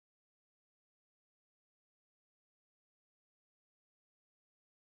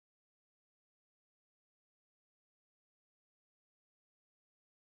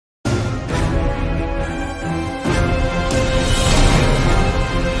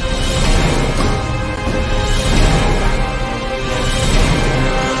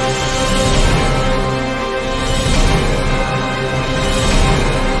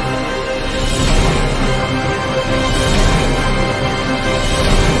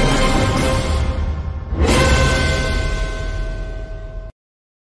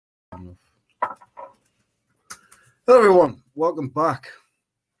Hello everyone, welcome back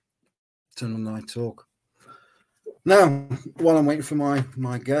to Number 9 Talk. Now, while I'm waiting for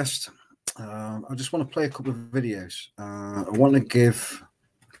my guest, I just want to play a couple of videos. I want to give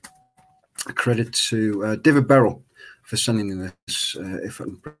credit to David Beryl for sending me this. If I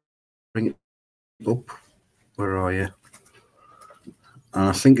can bring it up, where are you? And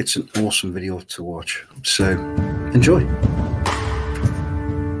I think it's an awesome video to watch, so enjoy.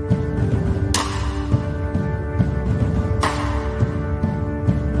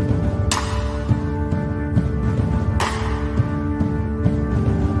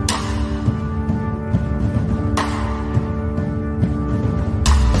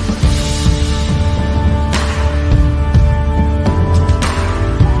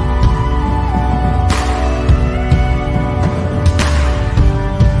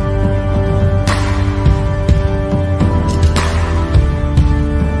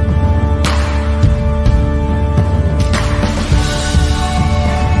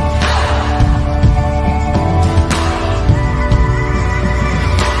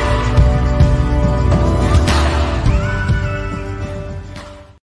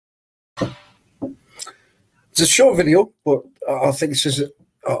 It's a short video, but I think it says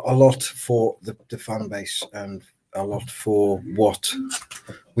a lot for the fan base and a lot for what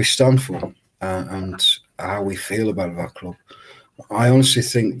we stand for and how we feel about that club. I honestly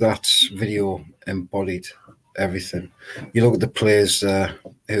think that video embodied everything. You look at the players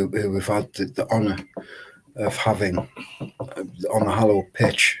who we've had the honour of having on the Hallow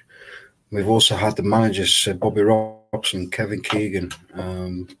pitch. We've also had the managers, Bobby Robson, Kevin Keegan,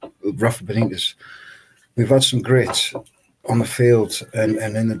 Rafa Benitez. We've had some greats on the field and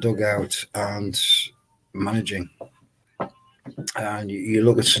in the dugout and managing. And you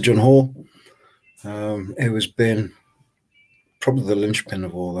look at Sir John Hall, who has been probably the linchpin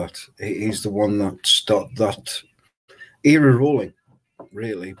of all that. He's the one that started that era rolling,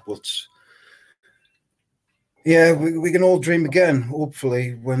 really. But yeah, we can all dream again,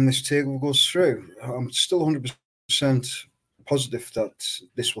 hopefully, when this takeover goes through. I'm still 100% positive that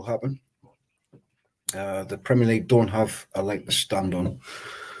this will happen. The Premier League don't have a leg to stand on.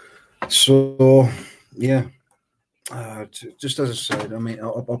 So, yeah, just as I said, I mean,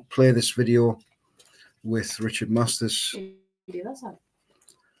 I'll play this video with Richard Masters.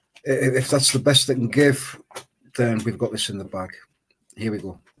 If that's the best they can give, then we've got this in the bag. Here we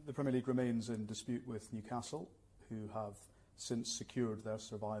go. The Premier League remains in dispute with Newcastle, who have since secured their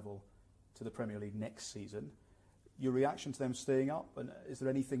survival to the Premier League next season. Your reaction to them staying up, and is there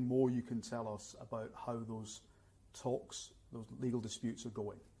anything more you can tell us about how those talks, those legal disputes are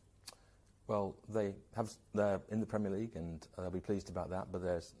going? Well, they're in the Premier League, and they'll be pleased about that. But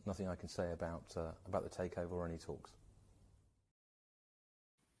there's nothing I can say about the takeover or any talks.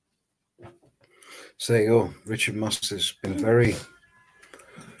 So there you go. Richard Masters been very.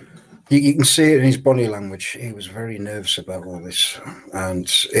 You can see it in his body language. He was very nervous about all this,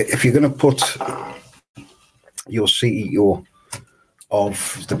 and if you're going to put your CEO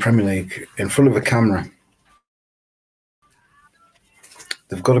of the Premier League in front of a camera,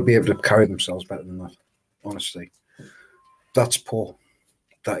 they've got to be able to carry themselves better than that. Honestly, that's poor.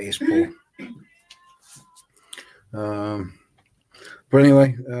 That is poor. But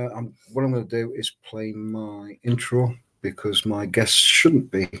anyway, what I'm going to do is play my intro because my guests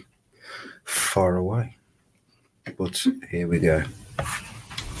shouldn't be far away. But here we go.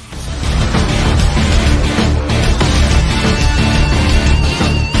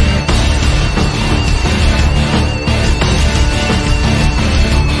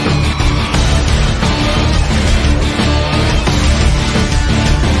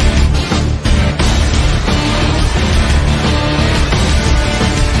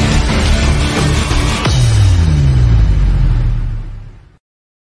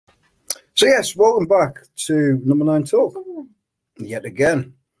 So yes, welcome back to Number 9 Talk. Yet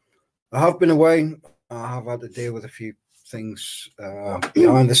again, I have been away. I have had to deal with a few things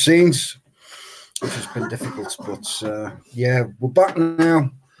behind the scenes, which has been difficult. But yeah, we're back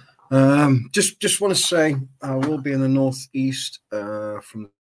now. Just want to say I will be in the northeast from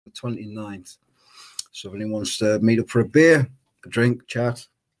the 29th. So if anyone wants to meet up for a beer, a drink, chat,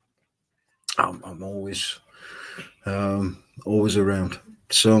 I'm always around.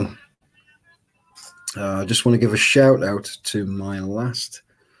 So. I just want to give a shout out to my last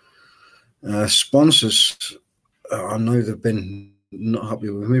sponsors. I know they've been not happy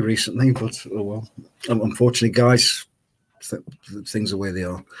with me recently, but oh well. Unfortunately, guys, things are where they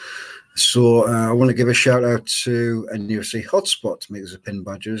are. So I want to give a shout out to NUFC Hotspot, makers of pin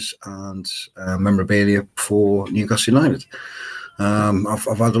badges and memorabilia for Newcastle United.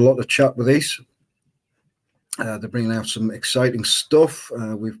 I've had a lot of chat with these. They're bringing out some exciting stuff.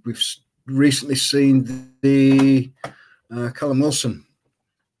 We've recently seen the Callum Wilson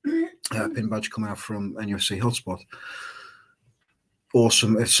pin badge come out from NUFC Hotspot.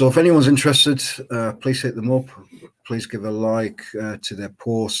 Awesome. So if anyone's interested, please hit them up. Please give a like to their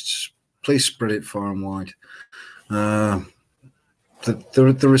posts. Please spread it far and wide. They're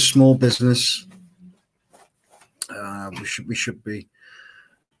a small business. We should be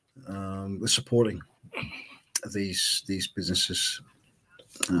supporting these businesses,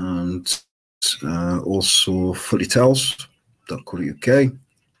 and also footytowels.co.uk,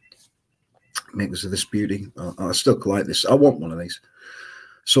 makers of this beauty. I still like this. I want one of these.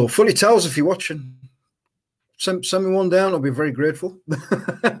 So Footy Towels, if you're watching, send me one down. I'll be very grateful.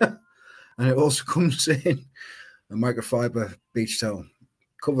 And it also comes in a microfiber beach towel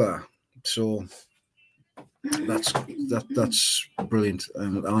cover. So that's brilliant.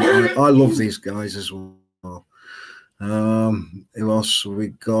 And I love these guys as well. Who else we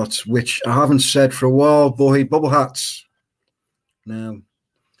got? Which I haven't said for a while. Boy, bubble hats. Now,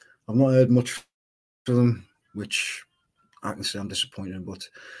 I've not heard much from them, which I can say I'm disappointed in, but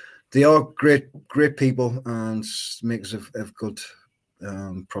they are great people and makers of good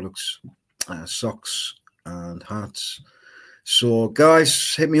products, socks and hats. So,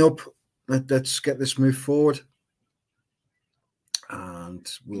 guys, hit me up. Let's get this move forward, and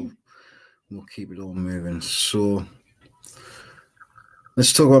we'll keep it all moving. So,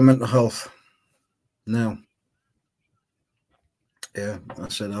 let's talk about mental health now. Yeah, I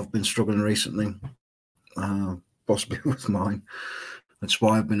said I've been struggling recently, possibly with mine. That's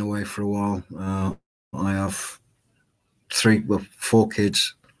why I've been away for a while. I have 4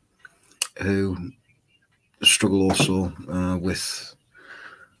 kids who struggle also with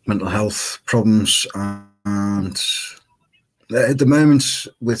mental health problems, and at the moment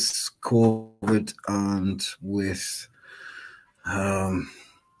with COVID and with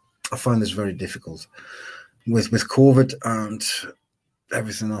I find this very difficult with COVID and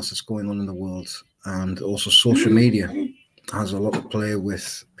everything else that's going on in the world, and also social media has a lot to play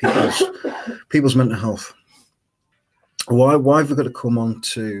with people's mental health. Why have we got to come on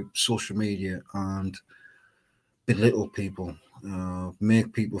to social media and belittle people,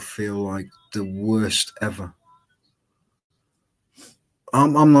 make people feel like the worst ever?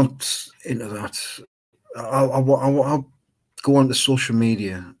 I'm not into that. I'll go onto social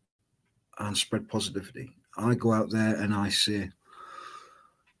media and spread positivity. I go out there and I say,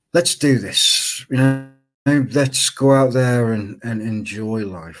 let's do this. Let's go out there and enjoy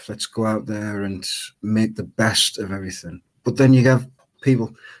life. Let's go out there and make the best of everything. But then you have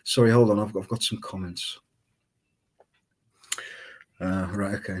people. Sorry, hold on. I've got some comments.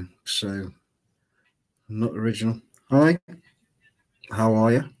 Right. Okay. So, not original. Hi. How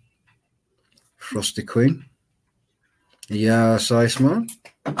are you, Frosty Queen? Yes, Iceman.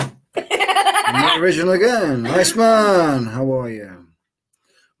 Not original again. Iceman, how are you?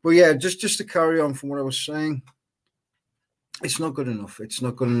 Well, yeah, just to carry on from what I was saying, it's not good enough. It's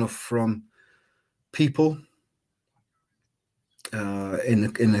not good enough from people in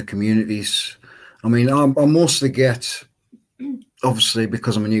the communities. I mean, I mostly get, obviously,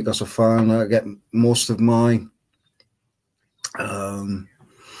 because I'm a Newcastle fan, I get most of my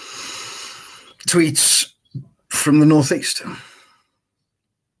tweets from the Northeast.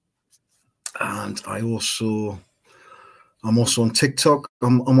 And I'm also on TikTok.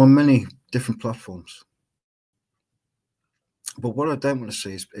 I'm on many different platforms. But what I don't want to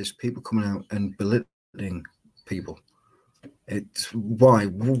see is people coming out and belittling people. Why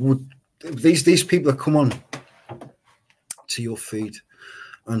would these people that come on to your feed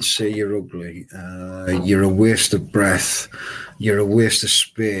and say you're ugly, you're a waste of breath, you're a waste of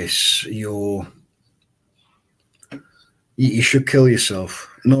space, you should kill yourself?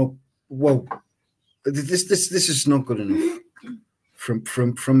 No. Well, this is not good enough from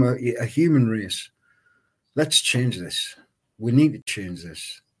a human race. Let's change this. We need to change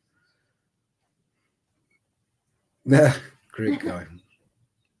this. Yeah, great guy.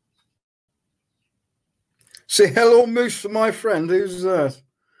 Say hello, Moose, to my friend. Who's that?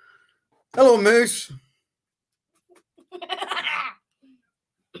 Hello, Moose.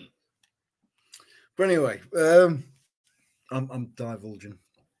 But anyway, I'm divulging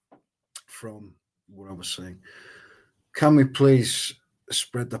from what I was saying. Can we please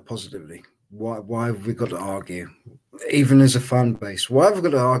spread the positivity? Why have we got to argue? Even as a fan base, why have we got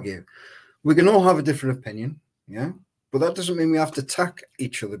to argue? We can all have a different opinion, yeah? But that doesn't mean we have to attack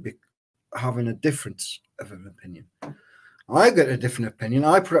each other having a difference of an opinion. I got a different opinion.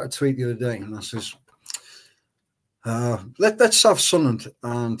 I put out a tweet the other day, and that says, let's have Sunderland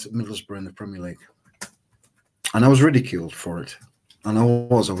and Middlesbrough in the Premier League. and I was ridiculed for it. And I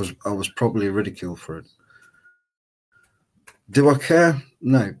was probably ridiculed for it. Do I care?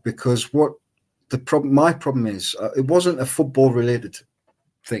 No, because what my problem is, it wasn't a football related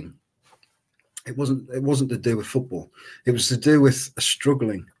thing. It wasn't to do with football. It was to do with a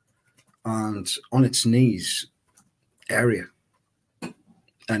struggling and on its knees area,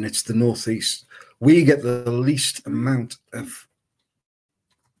 and it's the northeast. We get the least amount of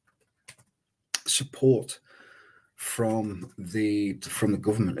support from the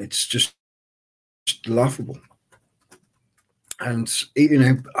government. It's just laughable. And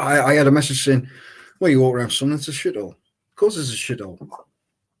I had a message saying, "Well, you walk around Sunderland, it's a shithole." Of course, it's a shithole.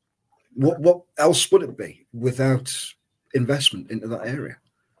 What else would it be without investment into that area?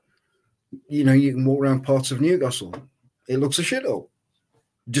 You can walk around parts of Newcastle. It looks a shithole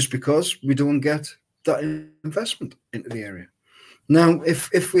just because we don't get that investment into the area. Now,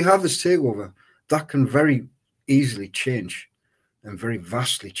 if we have this takeover, that can very easily change and very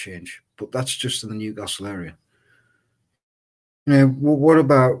vastly change. But that's just in the Newcastle area. What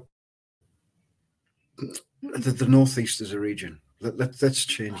about the northeast as a region? Let's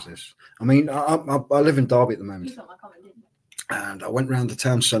change this. I mean, I live in Derby at the moment, and I went round the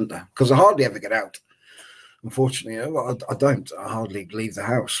town centre because I hardly ever get out. Unfortunately, I don't. I hardly leave the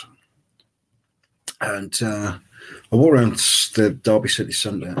house. And I walked around the Derby city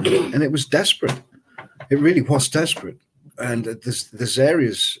centre, and it was desperate. It really was desperate. And there's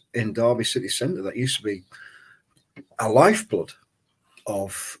areas in Derby city centre that used to be a lifeblood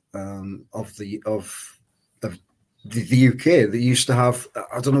of the UK. They used to have,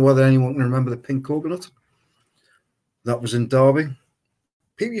 I don't know whether anyone can remember the Pink Coconut that was in Derby.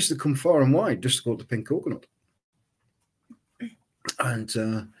 People used to come far and wide just to go to the Pink Coconut,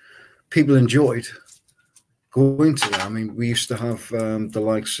 and people enjoyed going to that. I mean, we used to have the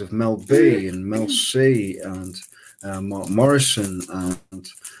likes of Mel B and Mel C and Mark Morrison, and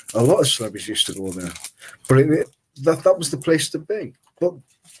a lot of celebrities used to go there. But that was the place to be. But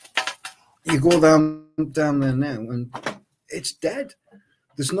you go down there now, and it's dead.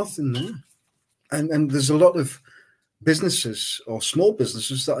 There's nothing there, and there's a lot of businesses or small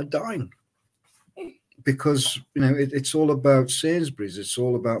businesses that are dying because it's all about Sainsbury's, it's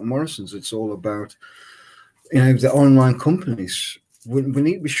all about Morrison's, it's all about the online companies. We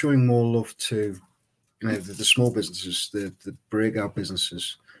need to be showing more love to the small businesses, the breakout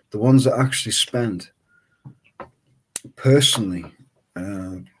businesses, the ones that actually spend personally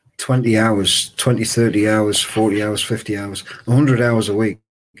 20 hours, 20, 30 hours, 40 hours, 50 hours, 100 hours a week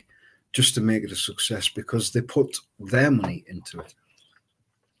just to make it a success because they put their money into it.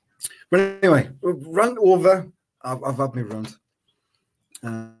 But anyway, rant over. I've had my rant.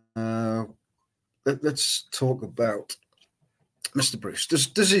 Let's talk about Mr. Bruce.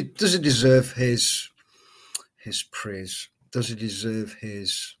 Does he deserve his praise? Does he deserve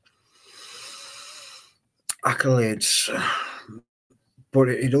his accolades? But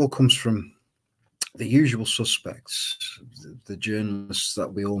it all comes from the usual suspects, the journalists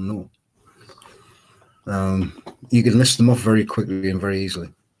that we all know. You can list them off very quickly and very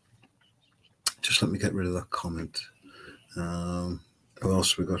easily. Just let me get rid of that comment. Who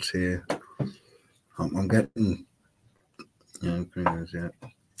else we got here? I'm getting,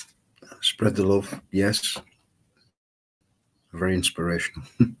 spread the love. Yes, very inspirational.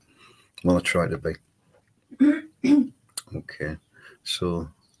 Well, I try to be. Okay, so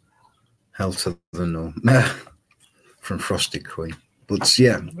hell to the no from Frosty Queen. But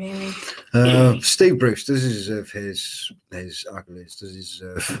yeah, Really? Steve Bruce, does he deserve his accolades? Does he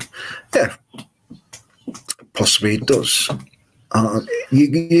deserve? Yeah, possibly he does.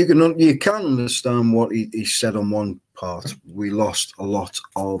 You can understand what he said on one part. We lost a lot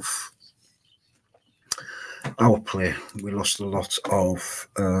of our play. We lost a lot of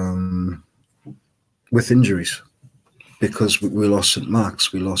with injuries because we lost St.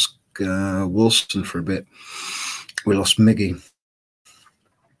 Max. We lost Wilson for a bit. We lost Miggy.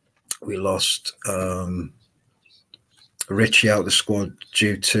 We lost Richie out of the squad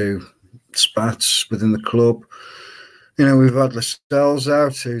due to spats within the club. We've had Lascelles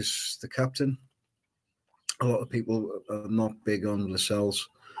out, who's the captain. A lot of people are not big on Lascelles.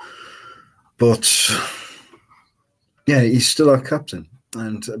 But, yeah, he's still our captain.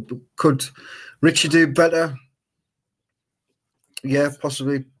 And could Richie do better? Yeah,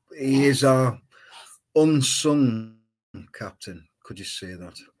 possibly. He is our unsung captain. Could you say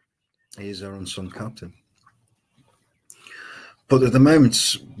that? He is our unsung captain. But at the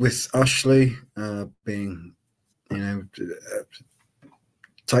moment, with Ashley being,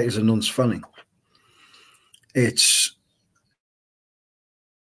 tight as a nun's fanning, it's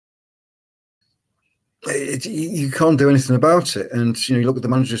you can't do anything about it. And you look at the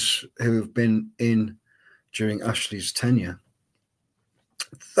managers who have been in during Ashley's tenure.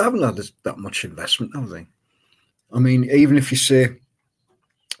 They haven't had that much investment, have they? I mean, even if you say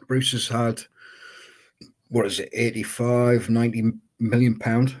Bruce has had, 85, 90 million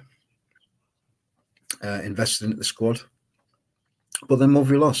pound invested into the squad, but then what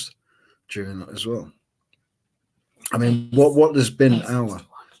have we lost during that as well? I mean, what has been our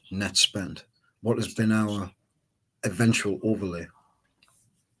net spend? What has been our eventual overlay?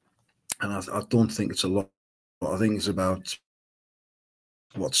 And I don't think it's a lot. I think it's about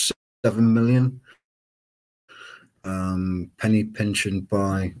 7 million. Penny pensioned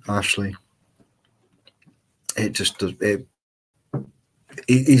by Ashley. It just does.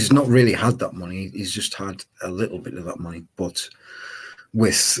 He's not really had that money. He's just had a little bit of that money. But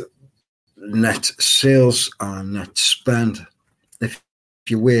with net sales and net spend, if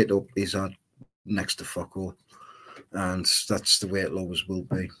you weigh it up, he's had next to fuck all, and that's the way it always will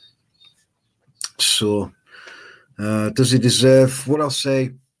be. So, does he deserve? What I'll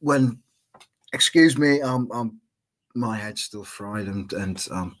say when, excuse me, my head's still fried and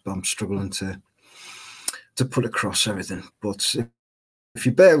I'm struggling to put across everything. But if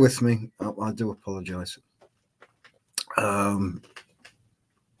you bear with me, I do apologise.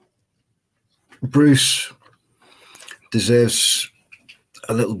 Bruce deserves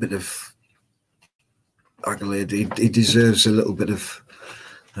a little bit of accolade. He deserves a little bit of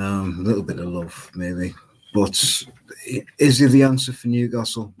love, maybe. But is he the answer for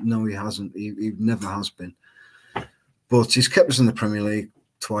Newcastle? No, he hasn't. He never has been. But he's kept us in the Premier League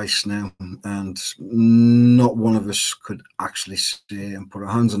twice now, and not one of us could actually say and put our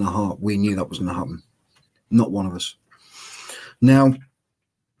hands on our heart we knew that was going to happen. Not one of us. Now,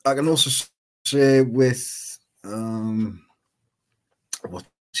 I can also say with what's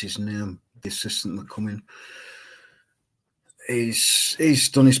his name, the assistant that come in, he's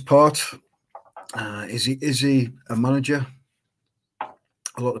done his part. Is he a manager?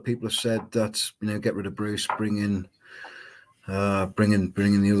 A lot of people have said that get rid of Bruce, bring in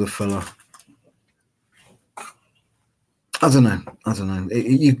the other fella. I don't know.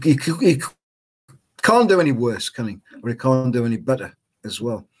 He can't do any worse, can he? Or he can't do any better as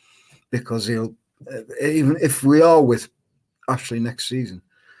well, because he'll even if we are with Ashley next season,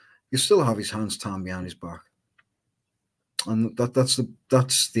 he'll still have his hands tied behind his back, and that's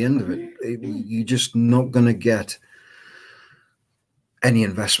the end of it. You're just not going to get any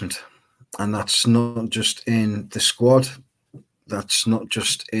investment, and that's not just in the squad. That's not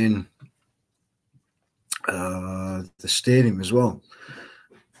just in the stadium as well.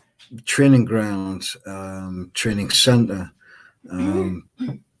 Training ground, training centre.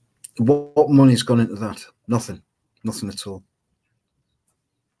 What money's gone into that? Nothing at all.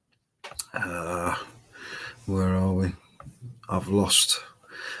 Where are we? I've lost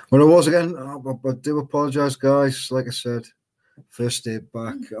where I was again. I do apologise, guys. Like I said, first day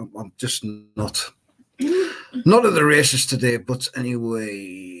back. I'm just not at the races today. But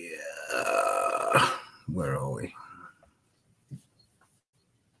anyway, where are we?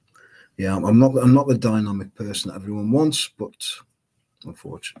 Yeah, I'm not the dynamic person that everyone wants, but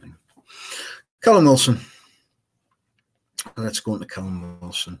unfortunately, Callum Wilson. Let's go into Callum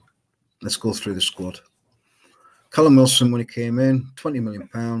Wilson. Let's go through the squad. Callum Wilson, when he came in, £20 million,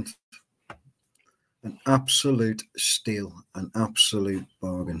 an absolute steal, an absolute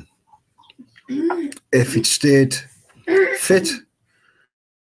bargain. If he'd stayed fit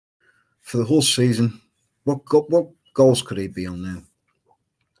for the whole season, what goals could he be on now?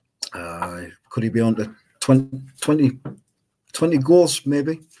 Could he be on to 20 goals,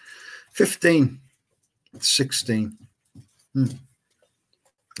 maybe? 15, 16.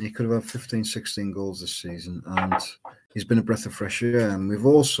 He could have had 15, 16 goals this season, and he's been a breath of fresh air. And we've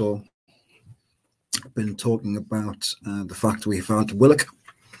also been talking about the fact we've had Willock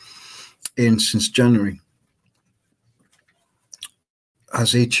in since January.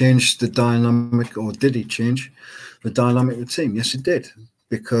 Has he changed the dynamic, or did he change the dynamic of the team? Yes, he did,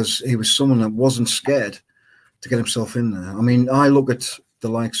 because he was someone that wasn't scared to get himself in there. I mean, I look at the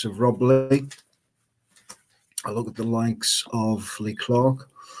likes of Rob Lee. I look at the likes of Lee Clark.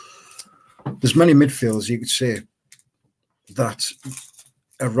 There's many midfielders you could say that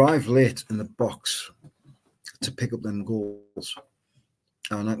arrive late in the box to pick up them goals.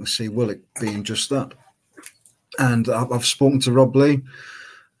 And I can see Willock being just that. And I've spoken to Rob Lee,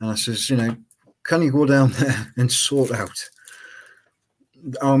 and I says, can you go down there and sort out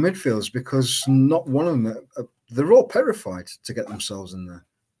our midfielders? Because not one of them, they're all petrified to get themselves in there.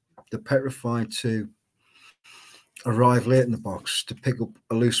 They're petrified to arrive late in the box, to pick up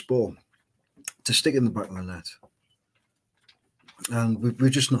a loose ball, to stick in the back of the net. And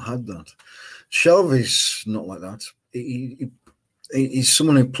we've just not had that. Shelvey's not like that. He's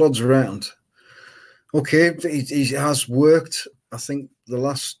someone who plods around. Okay, he has worked, I think, the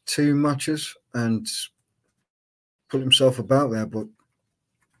last 2 matches and put himself about there, but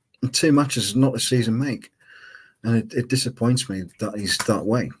in 2 matches is not a season make. And it disappoints me that he's that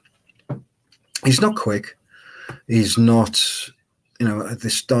way. He's not quick. He's not,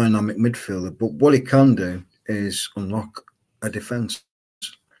 this dynamic midfielder. But what he can do is unlock a defence.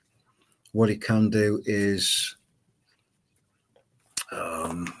 What he can do is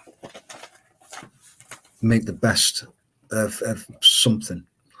make the best of something.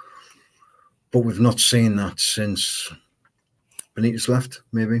 But we've not seen that since Benitez left,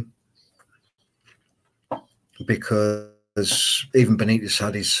 maybe. Because even Benitez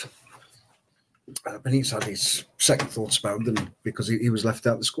had his second thoughts about him, didn't he? Because he was left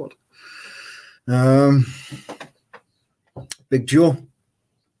out of the squad. Big Joe,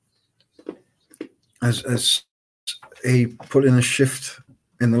 as he put in a shift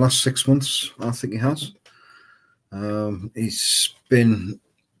in the last 6 months, I think he has. He's been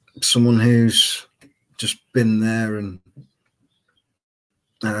someone who's just been there and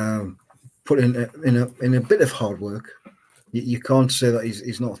put in a bit of hard work. You can't say that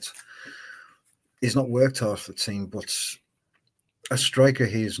he's not worked hard for the team, but a striker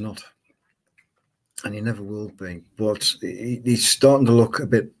he is not, and he never will be. But he's starting to look a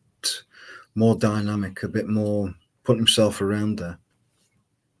bit more dynamic, a bit more putting himself around there.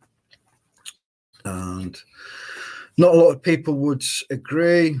 And not a lot of people would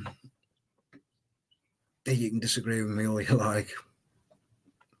agree. You can disagree with me all you like.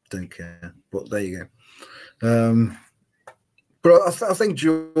 Don't care. But there you go. But I think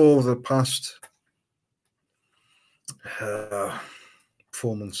Joe over the past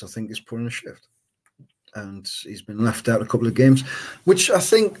 4 months, I think, is put in a shift. And he's been left out a couple of games, which I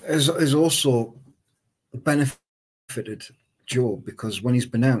think has also benefited Joe, because when he's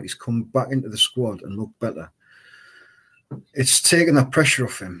been out, he's come back into the squad and looked better. It's taken that pressure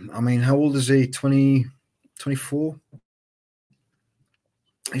off him. I mean, how old is he? 24?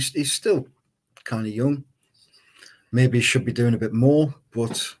 He's still kind of young. Maybe he should be doing a bit more,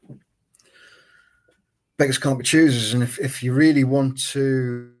 but beggars can't be choosers. And if you really want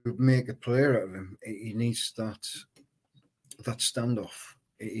to make a player out of him, he needs that standoff.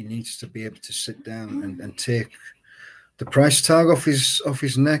 He needs to be able to sit down and take the price tag off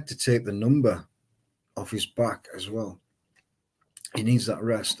his neck, to take the number off his back as well. He needs that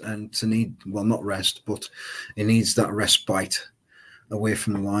rest, and not rest, but he needs that respite away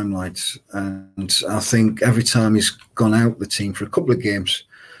from the limelight. And I think every time he's gone out the team for a couple of games,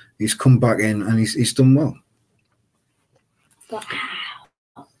 he's come back in and he's done well.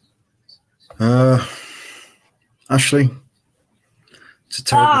 Ashley, it's a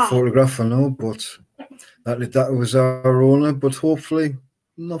terrible photograph, I know, but that was our owner, but hopefully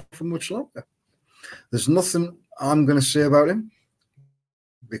not for much longer. There's nothing I'm going to say about him,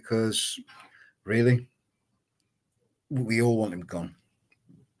 because really, we all want him gone.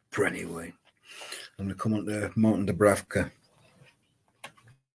 But anyway, I'm going to come on to Martin Dubravka.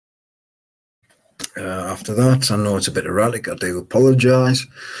 After that, I know it's a bit erratic, I do apologise.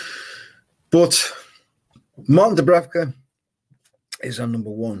 But Martin Dubravka is our number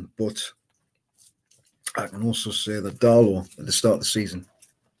one, but I can also say that Darlow at the start of the season,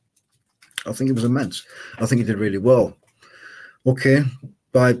 I think it was immense. I think he did really well. Okay,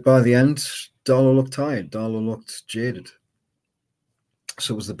 by the end, Darlow looked tired. Darlow looked jaded.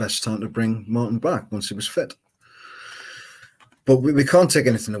 So it was the best time to bring Martin back once he was fit. But we can't take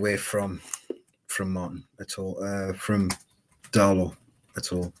anything away from Martin at all, from Darlow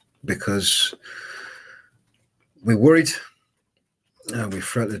at all, because we worried. We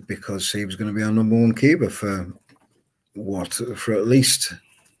fretted because he was going to be our number one keeper for at least,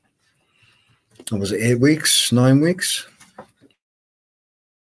 was it 8 weeks, 9 weeks?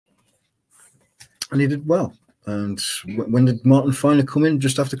 And he did well. And when did Martin finally come in?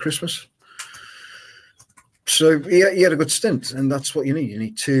 Just after Christmas. So he had a good stint, and that's what you need. You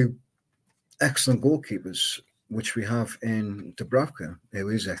need two excellent goalkeepers, which we have in Dubravka, who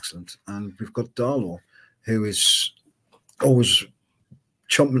is excellent, and we've got Darlow, who is always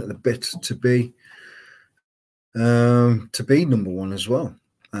chomping at the bit to be number one as well.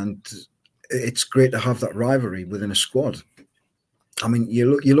 And it's great to have that rivalry within a squad. I mean, you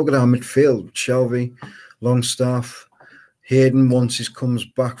look at our midfield: Shelvey, Longstaff, Hayden once he comes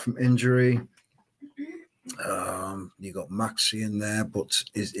back from injury. You got Maxi in there, but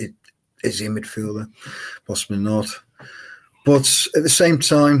is he a midfielder? Possibly not. But at the same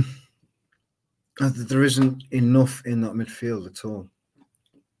time, There isn't enough in that midfield at all.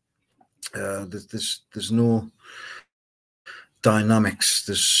 There's no dynamics.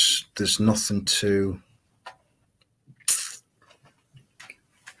 There's nothing to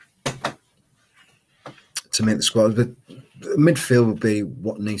make the squad. The midfield will be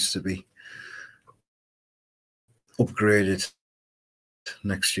what needs to be upgraded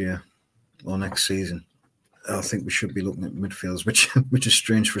next year or next season. I think we should be looking at midfielders, which is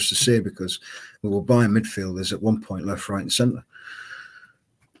strange for us to say because we were buying midfielders at one point, left, right, and centre.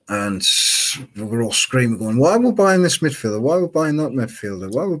 And we were all screaming, going, why are we buying this midfielder? Why are we buying that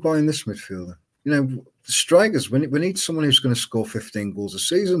midfielder? Why are we buying this midfielder? You know, the strikers, we need someone who's going to score 15 goals a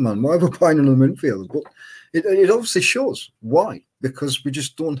season, man. Why are we buying another midfielder? But it obviously shows. Why? Because we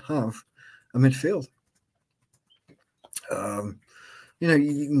just don't have a midfield. You know,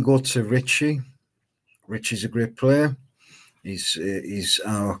 you can go to Richie. Richie's a great player. He's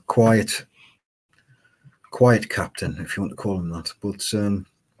our quiet captain, if you want to call him that. But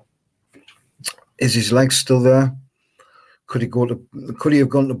is his legs still there? Could he have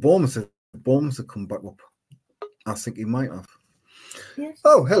gone to Bournemouth if Bournemouth had come back up? I think he might have. Yes.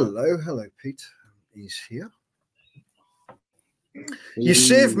 Oh, hello, Pete. He's here. You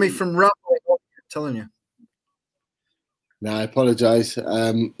saved me from rambling, I'm telling you. No, I apologise.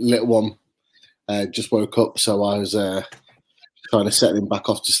 Little one just woke up, so I was trying to set him back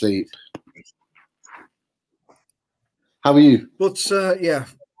off to sleep. How are you? But yeah,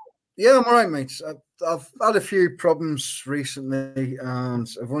 I'm all right, mate. I've had a few problems recently, and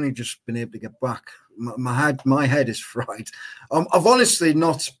I've only just been able to get back. My head is fried. I've honestly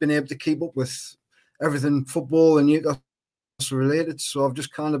not been able to keep up with everything football and Newcastle related, so I've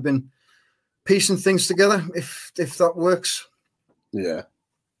just kind of been piecing things together. If that works. Yeah.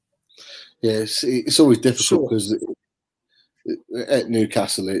 It's always difficult because at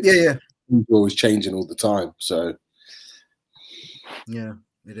Newcastle, it's always changing all the time. So yeah,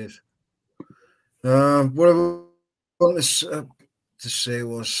 it is. What I wanted to say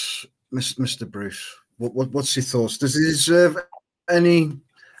was, Mr. Bruce, what's your thoughts? Does he deserve any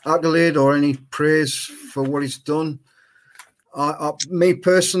accolade or any praise for what he's done? Me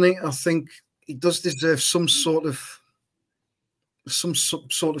personally, I think he does deserve some sort of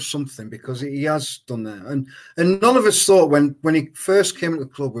something, because he has done that. And none of us thought when he first came to the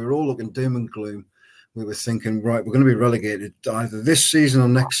club, we were all looking doom and gloom. We were thinking, right, we're going to be relegated either this season or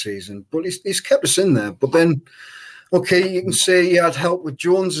next season. But he's kept us in there. But then, okay, you can say he had help with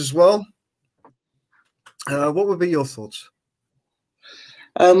Jones as well. What would be your thoughts?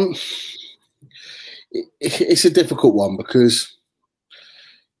 It's a difficult one, because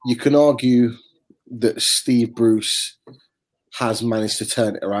you can argue that Steve Bruce has managed to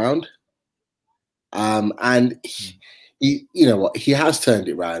turn it around. And he, you know what, he has turned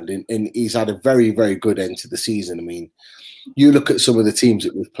it around, and he's had a very, very good end to the season. I mean, you look at some of the teams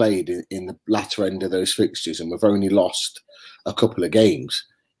that we've played in the latter end of those fixtures, and we've only lost a couple of games.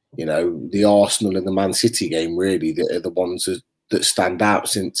 You know, the Arsenal and the Man City game really are the ones that stand out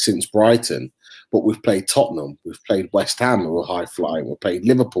since Brighton. But we've played Tottenham, we've played West Ham, who are high flying, we've played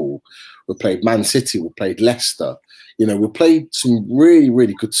Liverpool, we've played Man City, we've played Leicester. You know, we've played some really,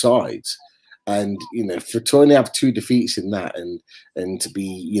 really good sides. And, you know, to only have 2 defeats in that, and to be,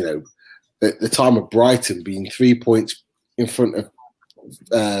 you know, at the time of Brighton being 3 points in front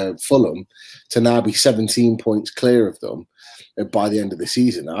of Fulham, to now be 17 points clear of them by the end of the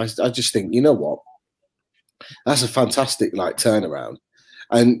season, I just think, you know what, that's a fantastic turnaround.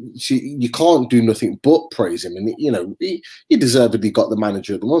 And you can't do nothing but praise him. And, you know, he deservedly got the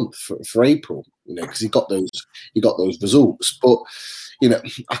manager of the month for April, you know, because he got those results. But, you know,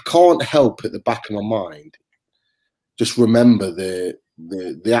 I can't help at the back of my mind just remember the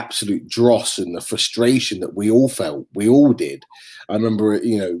absolute dross and the frustration that we all felt. We all did. I remember,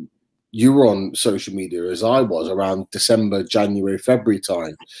 you know, you were on social media as I was around December, January, February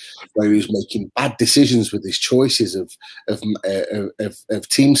time, where he was making bad decisions with his choices of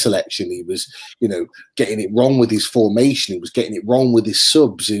team selection. He was, you know, getting it wrong with his formation. He was getting it wrong with his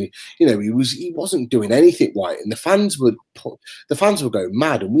subs. And, you know, he wasn't doing anything right. And the fans were going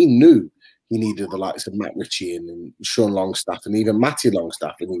mad. And we knew he needed the likes of Matt Ritchie and Sean Longstaff and even Matty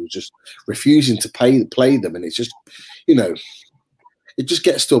Longstaff, and he was just refusing to play them. And it's just, you know, it just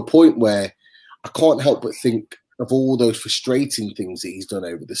gets to a point where I can't help but think of all those frustrating things that he's done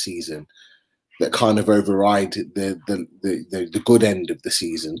over the season that kind of override the good end of the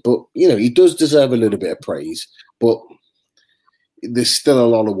season. But, you know, he does deserve a little bit of praise, but there's still a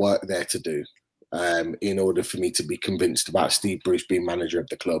lot of work there to do in order for me to be convinced about Steve Bruce being manager of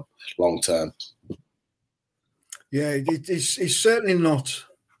the club long term. Yeah, he's certainly not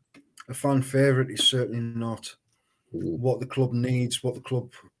a fan favourite. He's certainly not what the club needs, what the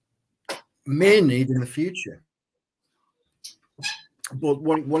club may need in the future. But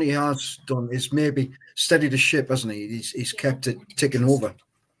what he has done is maybe steadied the ship, hasn't he? He's kept it ticking over.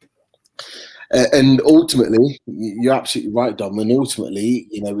 And ultimately, you're absolutely right, Dom. And ultimately,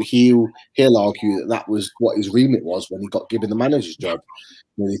 he'll argue that was what his remit was when he got given the manager's job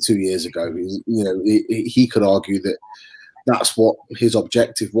nearly 2 years ago. He could argue that that's what his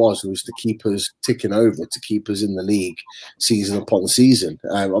objective was to keep us ticking over, to keep us in the league season upon season.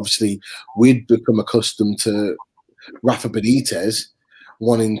 Obviously, we'd become accustomed to Rafa Benitez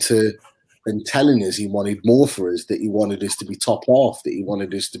wanting to and telling us he wanted more for us, that he wanted us to be top off, that he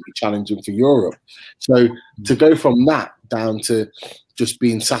wanted us to be challenging for Europe. So to go from that down to just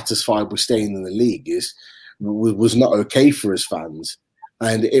being satisfied with staying in the league was not okay for us fans.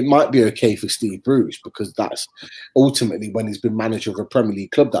 And it might be okay for Steve Bruce, because that's ultimately, when he's been manager of a Premier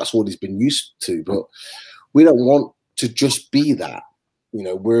League club, that's what he's been used to. But we don't want to just be that.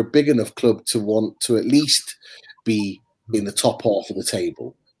 We're a big enough club to want to at least be in the top half of the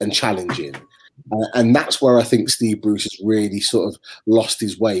table and challenging. And that's where I think Steve Bruce has really sort of lost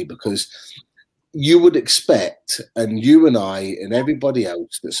his way, because you would expect, and you and I and everybody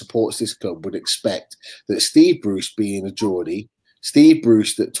else that supports this club would expect, that Steve Bruce, being a Geordie, Steve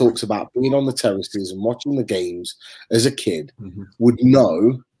Bruce that talks about being on the terraces and watching the games as a kid, would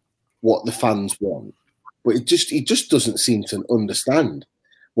know what the fans want. But he just doesn't seem to understand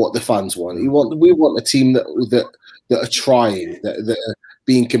what the fans want. We want a team that are trying, that are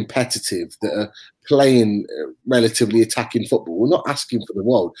being competitive, that are playing relatively attacking football. We're not asking for the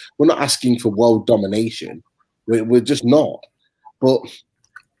world. We're not asking for world domination. We're just not. But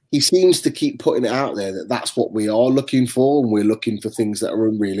he seems to keep putting it out there that that's what we are looking for, and we're looking for things that are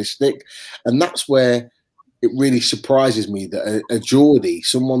unrealistic. And that's where it really surprises me that a Geordie,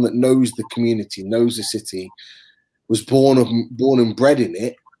 someone that knows the community, knows the city, was born and bred in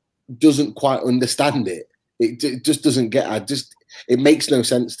it, doesn't quite understand it. It just doesn't get. It makes no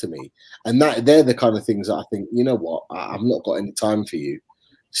sense to me. And they're the kind of things that I think, you know what, I've not got any time for you,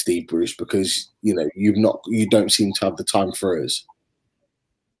 Steve Bruce, because you don't seem to have the time for us.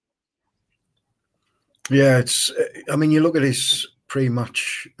 Yeah, you look at his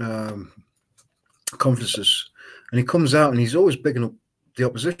pre-match conferences, and he comes out and he's always bigging up the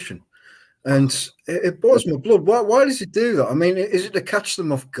opposition. And it boils my blood. Why does he do that? I mean, is it to catch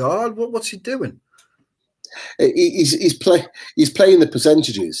them off guard? What's he doing? He's playing the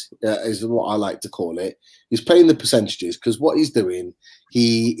percentages, is what I like to call it. He's playing the percentages, because what he's doing,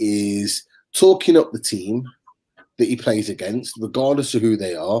 he is talking up the team that he plays against, regardless of who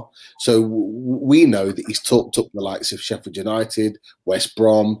they are. So we know that he's talked up the likes of Sheffield United, West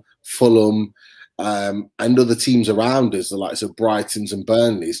Brom, Fulham, and other teams around us, the likes of Brightons and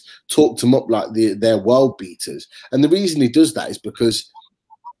Burnleys, talked them up like they're world beaters. And the reason he does that is because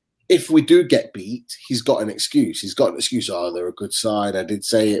if we do get beat, he's got an excuse. He's got an excuse. Oh, they're a good side. I did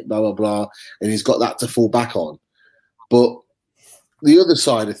say it, blah, blah, blah. And he's got that to fall back on. But the other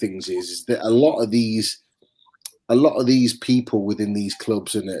side of things is that a lot of these people within these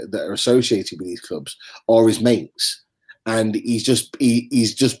clubs and that are associated with these clubs are his mates. And he's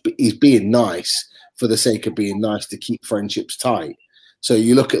being nice for the sake of being nice, to keep friendships tight. So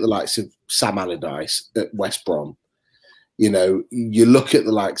you look at the likes of Sam Allardyce at West Brom. You look at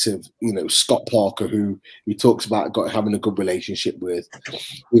the likes of, Scott Parker, who he talks about having a good relationship with.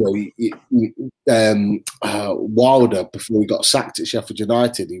 Wilder, before he got sacked at Sheffield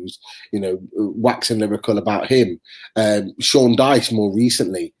United, he was, waxing lyrical about him. Sean Dyche, more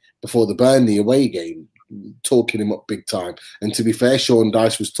recently, before the Burnley away game, talking him up big time. And to be fair, Sean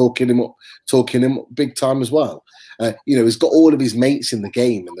Dyche was talking him up big time as well. He's got all of his mates in the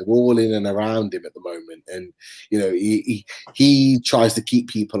game, and they're all in and around him at the moment. And he tries to keep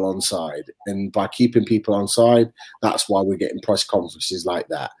people on side, and by keeping people on side, that's why we're getting press conferences like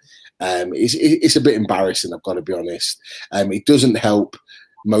that. It's a bit embarrassing, I've got to be honest. It doesn't help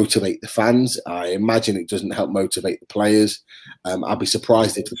motivate the fans. I imagine it doesn't help motivate the players. I'd be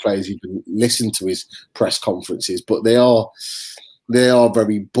surprised if the players even listen to his press conferences, but they are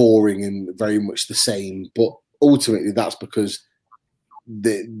very boring and very much the same. But ultimately, that's because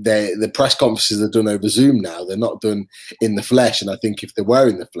the press conferences are done over Zoom now. They're not done in the flesh. And I think if they were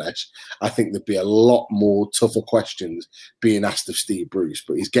in the flesh, I think there'd be a lot more tougher questions being asked of Steve Bruce.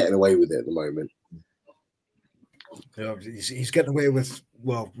 But he's getting away with it at the moment. Yeah, he's getting away with.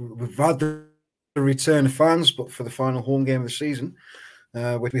 Well, we've had the return of fans, but for the final home game of the season,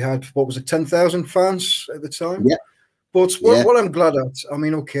 which we had, 10,000 fans at the time. Yeah. But what I'm glad at, I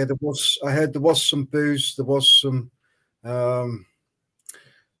mean, okay, I heard there was some boos, there was some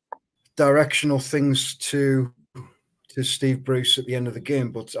directional things to Steve Bruce at the end of the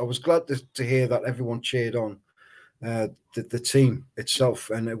game, but I was glad to hear that everyone cheered on the team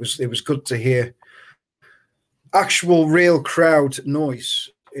itself, and it was good to hear actual real crowd noise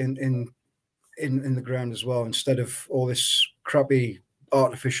in the ground as well, instead of all this crappy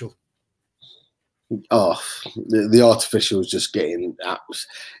artificial. Oh, the artificial is just getting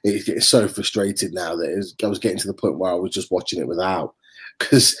so frustrated now that I was getting to the point where I was just watching it without,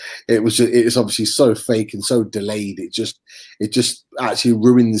 because it's obviously so fake and so delayed. It just actually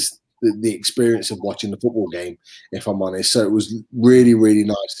ruins the experience of watching the football game, if I'm honest. So it was really, really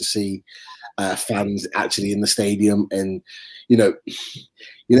nice to see fans actually in the stadium, and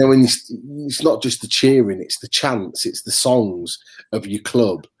when it's not just the cheering, it's the chants, it's the songs of your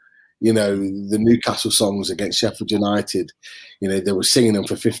club. The Newcastle songs against Sheffield United, they were singing them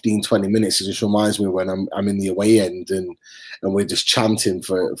for 15, 20 minutes. It just reminds me when I'm in the away end and we're just chanting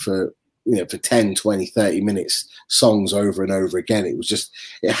for 10, 20, 30 minutes, songs over and over again.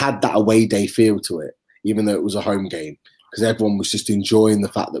 It had that away day feel to it, even though it was a home game, because everyone was just enjoying the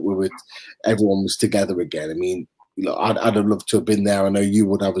fact that everyone was together again. I mean, I'd have loved to have been there. I know you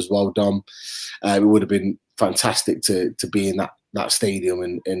would have as well, Dom. It would have been fantastic to be in that stadium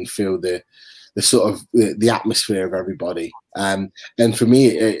and feel the sort of the atmosphere of everybody. And for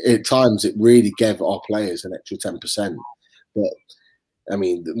me, at times, it really gave our players an extra 10%. But I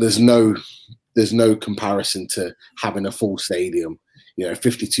mean, there's no comparison to having a full stadium.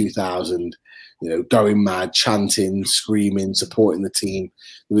 52,000. Going mad, chanting, screaming, supporting the team.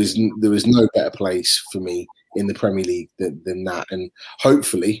 There was no better place for me in the Premier League than that. And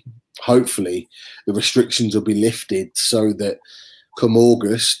hopefully the restrictions will be lifted so that come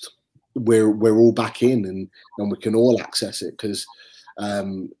August we're all back in and we can all access it, because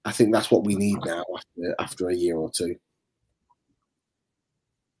I think that's what we need now after a year or two.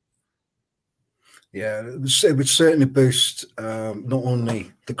 Yeah, it would certainly boost not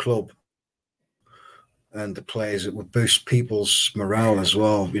only the club and the players, it would boost people's morale as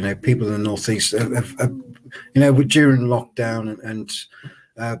well. People in the Northeast, during lockdown and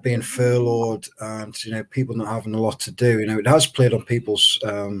being furloughed, and people not having a lot to do, it has played on people's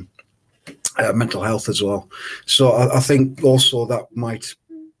mental health as well. So I think also that might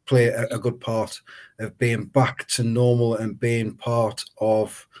play a good part of being back to normal and being part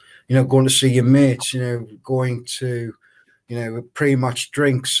of, going to see your mates, going to, pre-match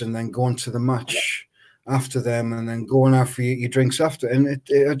drinks and then going to the match after them and then going out for your drinks after. And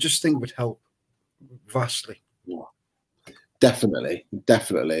I just think would help vastly. Yeah. Definitely.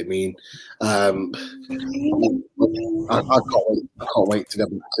 I mean, I can't wait to go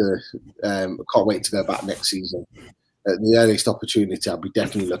back can't wait to go back next season. At the earliest opportunity, I'll be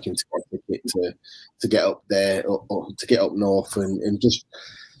definitely looking to get a ticket to get up there or to get up north and just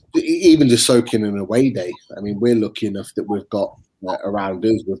even just soaking an away day. I mean, we're lucky enough that we've got around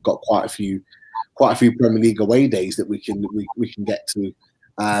us. We've got quite a few Premier League away days that we can get to.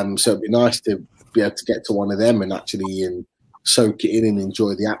 So it'd be nice to be able to get to one of them and actually soak it in and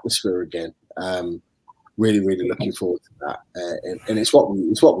enjoy the atmosphere again. Really, really looking forward to that, and it's what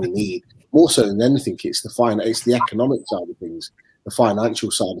we need more so than anything. It's the economic side of things, the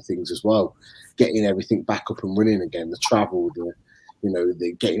financial side of things as well. Getting everything back up and running again, the travel, the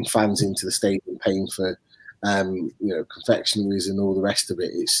getting fans into the stadium, paying for confectionaries and all the rest of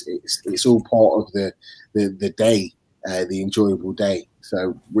it. It's all part of the day, the enjoyable day.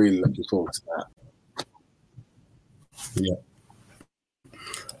 So really looking forward to that. Yeah.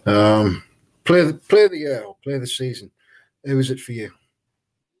 Play the year or play the season. Who is it for you?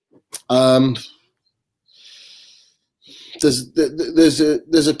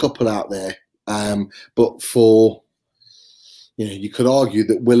 There's a couple out there, but for you could argue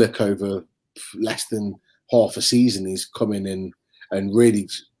that Willock over less than half a season he's come in and really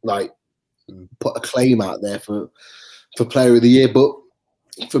put a claim out there for Player of the Year. But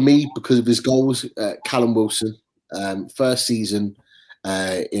for me, because of his goals, Callum Wilson, first season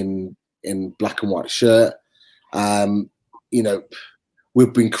in black and white shirt.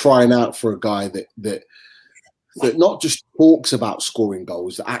 We've been crying out for a guy that not just talks about scoring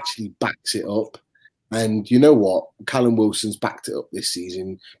goals, that actually backs it up. And you know what? Callum Wilson's backed it up this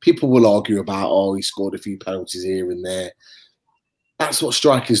season. People will argue about, he scored a few penalties here and there. That's what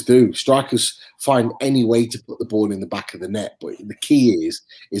strikers do. Strikers find any way to put the ball in the back of the net. But the key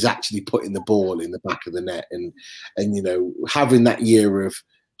is actually putting the ball in the back of the net. And having that year of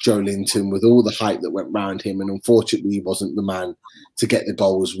Joe Linton with all the hype that went round him, and unfortunately he wasn't the man to get the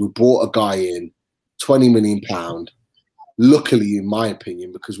goals. We brought a guy in, £20 million. Luckily, in my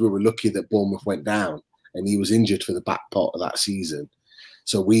opinion, because we were lucky that Bournemouth went down and he was injured for the back part of that season.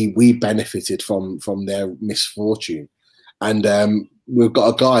 So we benefited from their misfortune. And we've got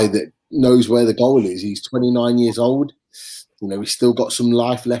a guy that knows where the goal is. He's 29 years old. You know, he's still got some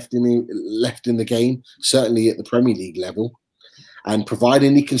life left in the game, certainly at the Premier League level. And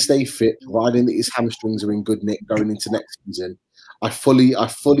providing he can stay fit, providing that his hamstrings are in good nick going into next season, I fully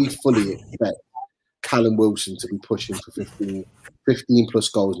expect Callum Wilson to be pushing for 15 plus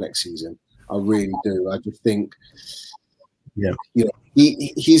goals next season. I really do. I just think, you know,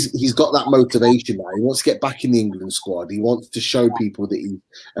 he's got that motivation now. He wants to get back in the England squad. He wants to show people that he's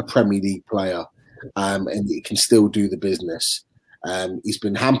a Premier League player, and he can still do the business. He's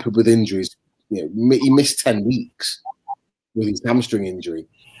been hampered with injuries. You know, he missed 10 weeks with his hamstring injury,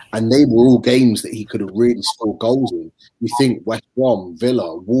 and they were all games that he could have really scored goals in. You think West Brom,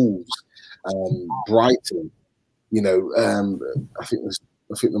 Villa, Wolves, Brighton. You know, I think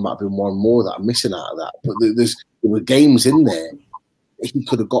there might have been one more that I'm missing out of that. But there were games in there he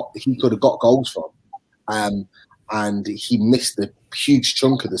could have got goals from, and he missed a huge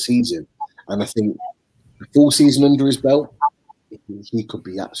chunk of the season. And I think the full season under his belt, he could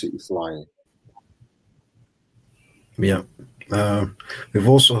be absolutely flying. Yeah, we've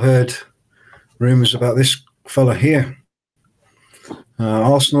also heard rumours about this fella here.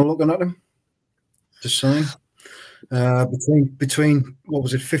 Arsenal looking at him to sign. Between what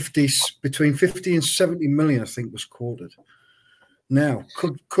was it, between 50 and 70 million, I think, was quoted. Now,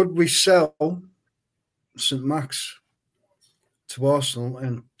 could we sell St. Max to Arsenal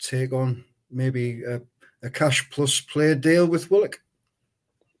and take on maybe a cash plus player deal with Willock?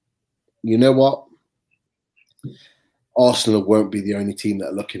 You know what? Arsenal won't be the only team that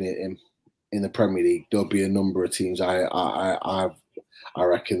are looking at him in the Premier League. There'll be a number of teams. I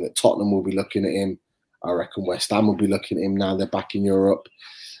reckon that Tottenham will be looking at him. I reckon West Ham will be looking at him now they're back in Europe.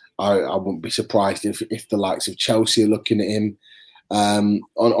 I wouldn't be surprised if the likes of Chelsea are looking at him.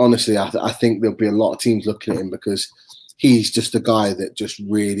 Honestly, I think there'll be a lot of teams looking at him because he's just a guy that just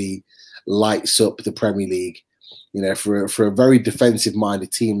really lights up the Premier League. You know, for a very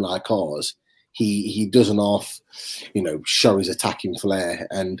defensive-minded team like ours, he doesn't show his attacking flair,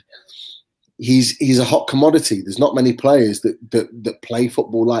 and he's a hot commodity. There's not many players that play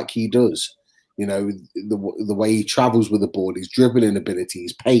football like he does. You know, the way he travels with the ball, his dribbling ability,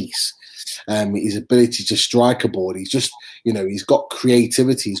 his pace, his ability to strike a ball. He's just, you know, he's got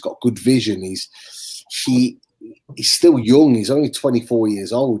creativity. He's got good vision. He's still young. He's only 24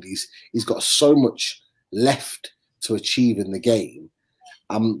 years old. He's got so much left to achieve in the game.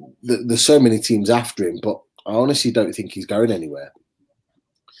 There's so many teams after him, but I honestly don't think he's going anywhere.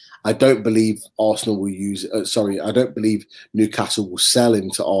 I don't believe Arsenal will I don't believe Newcastle will sell him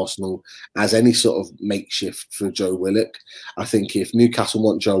to Arsenal as any sort of makeshift for Joe Willock. I think if Newcastle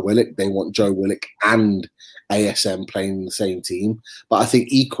want Joe Willock, they want Joe Willock and ASM playing in the same team. But I think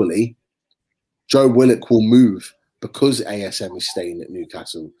equally, Joe Willock will move because ASM is staying at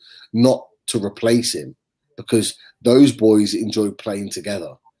Newcastle, not to replace him, because those boys enjoy playing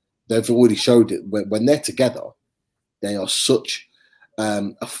together. They've already showed it. When they're together, they are such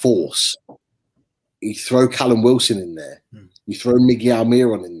a force. You throw Callum Wilson in there, you throw Miguel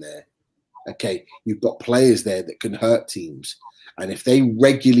Almiron in there. Okay, you've got players there that can hurt teams, and if they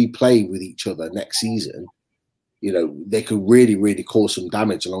regularly play with each other next season, you know, they could really, really cause some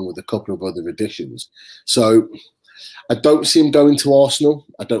damage along with a couple of other additions. So I don't see him going to Arsenal.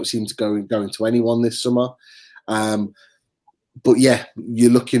 I don't see him going to anyone this summer. But yeah, you're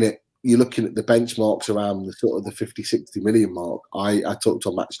looking at the benchmarks around the sort of the 50, 60 million mark. I talked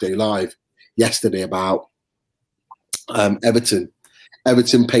on Matchday Live yesterday about Everton.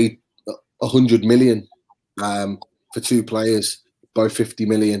 Everton paid 100 million for two players, both 50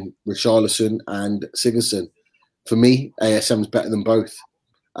 million, Richarlison and Sigurdsson. For me, ASM's better than both.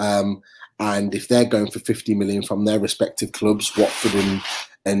 And if they're going for 50 million from their respective clubs, Watford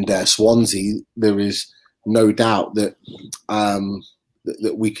and Swansea, there is no doubt that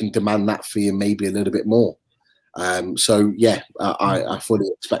that we can demand that fee and maybe a little bit more. So yeah, I fully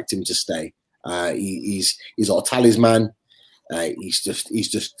expect him to stay. He's our talisman. He's just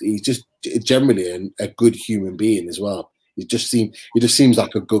generally a good human being as well. He just seems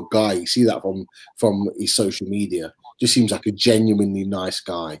like a good guy. You see that from his social media. Just seems like a genuinely nice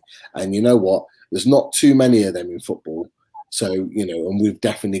guy. And you know what? There's not too many of them in football. So, you know, and we've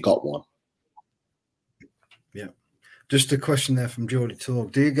definitely got one. Yeah. Just a question there from Jody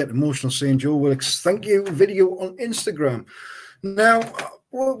Talk. Do you get emotional seeing Joe Willock's thank you video on Instagram? Now,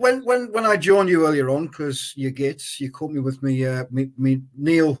 when I joined you earlier on, because you caught me with me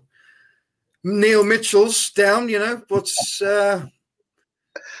Neil Mitchell's down, you know, but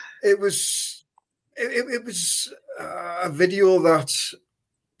it was a video that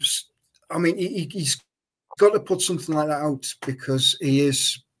I mean, he's got to put something like that out because he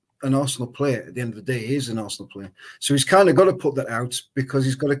is an Arsenal player. At the end of the day, he is an Arsenal player. So he's kind of got to put that out because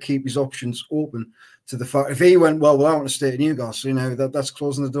he's got to keep his options open to the fact if he went, well, I want to stay at Newcastle, that's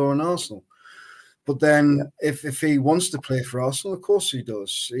closing the door on Arsenal. But then if he wants to play for Arsenal, of course he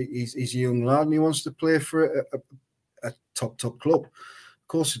does. He's a young lad and he wants to play for a top club. Of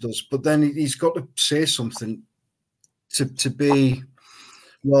course he does. But then he's got to say something to be,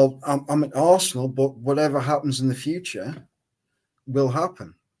 well, I'm at Arsenal, but whatever happens in the future will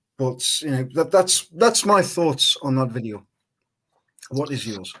happen. But that's my thoughts on that video. What is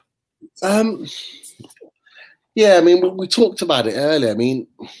yours? Yeah, I mean, we talked about it earlier. I mean,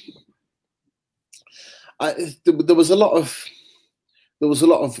 there was a lot of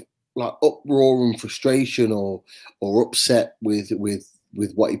like uproar and frustration or upset with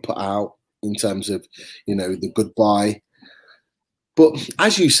what he put out in terms of the goodbye. But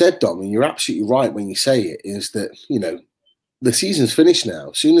as you said, Dom, and you're absolutely right when you say it, is that the season's finished now.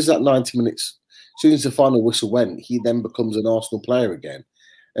 As soon as that 90 minutes, as soon as the final whistle went, he then becomes an Arsenal player again,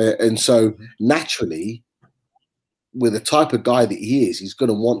 and so naturally, with the type of guy that he is, he's going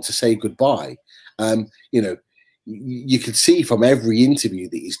to want to say goodbye. You can see from every interview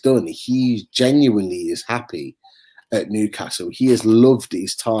that he's done, he genuinely is happy at Newcastle. He has loved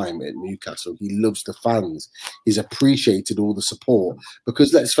his time at Newcastle. He loves the fans. He's appreciated all the support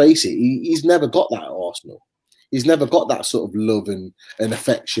because let's face it, he's never got that at Arsenal. He's never got that sort of love and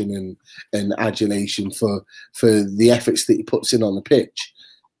affection and adulation for the efforts that he puts in on the pitch.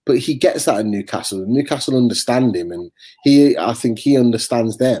 But he gets that in Newcastle. Newcastle understand him, and I think he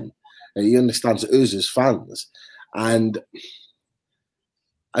understands them. He understands us as fans. And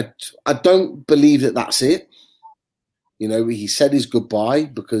I don't believe that that's it. He said his goodbye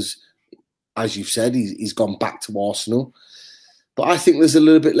because, as you've said, he's gone back to Arsenal. But I think there's a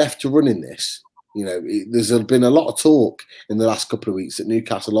little bit left to run in this. There's been a lot of talk in the last couple of weeks that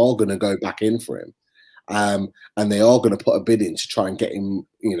Newcastle are going to go back in for him. And they are going to put a bid in to try and get him,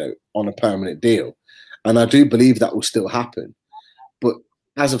 on a permanent deal. And I do believe that will still happen. But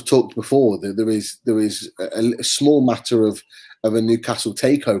as I've talked before, there is a small matter of a Newcastle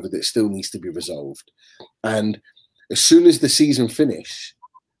takeover that still needs to be resolved. And as soon as the season finished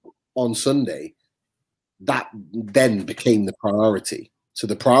on Sunday, that then became the priority. So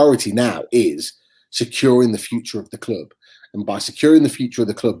the priority now is securing the future of the club. And by securing the future of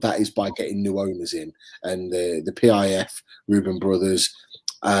the club, that is by getting new owners in. And the PIF, Reuben Brothers,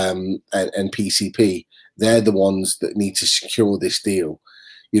 and PCP, they're the ones that need to secure this deal.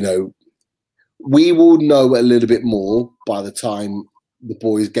 We will know a little bit more by the time the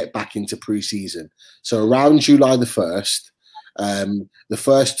boys get back into pre-season. So around July the 1st, the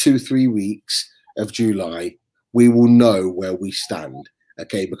first 2-3 weeks of July, we will know where we stand.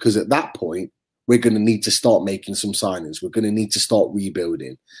 Okay, because at that point, we're going to need to start making some signings. We're going to need to start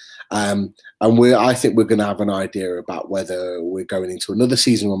rebuilding. And I think we're going to have an idea about whether we're going into another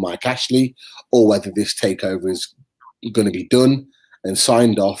season with Mike Ashley or whether this takeover is going to be done and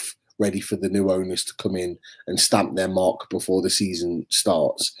signed off, ready for the new owners to come in and stamp their mark before the season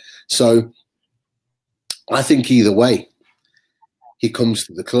starts. So I think either way, he comes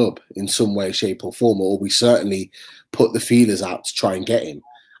to the club in some way, shape or form, or we certainly put the feelers out to try and get him.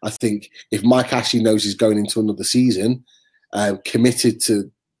 I think if Mike Ashley knows he's going into another season, committed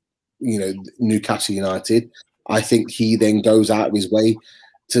to, Newcastle United, I think he then goes out of his way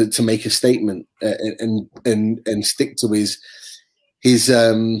to make a statement and stick to his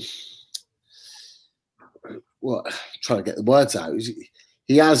trying to get the words out.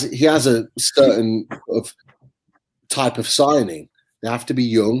 He has a certain of type of signing. They have to be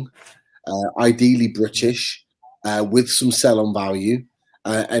young, ideally British, with some sell-on value,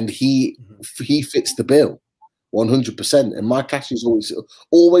 and he fits the bill 100%. And Mike Ashley's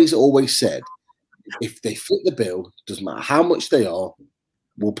always said, if they fit the bill, doesn't matter how much they are,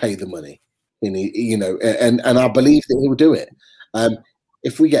 we'll pay the money. And I believe that he will do it.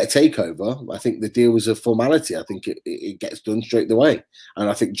 If we get a takeover, I think the deal is a formality. I think it gets done straight away. And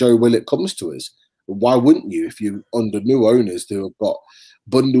I think Joe Willett comes to us. Why wouldn't you, if you're under new owners who have got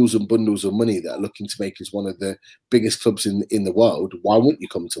bundles and bundles of money that are looking to make us one of the biggest clubs in the world, why wouldn't you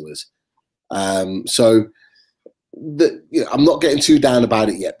come to us? I'm not getting too down about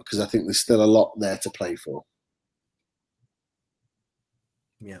it yet because I think there's still a lot there to play for.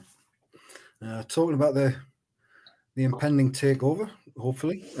 Yeah. Talking about the impending takeover,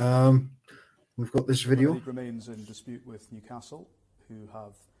 hopefully. We've got this video. The league remains in dispute with Newcastle, who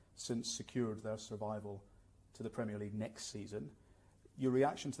have since secured their survival to the Premier League next season. Your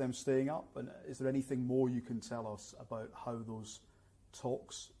reaction to them staying up, and is there anything more you can tell us about how those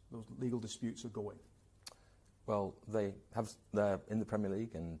talks, those legal disputes are going? Well, they're in the Premier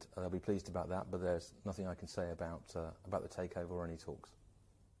League, and they'll be pleased about that. But there's nothing I can say about the takeover or any talks.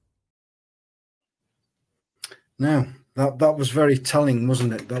 Now, that was very telling,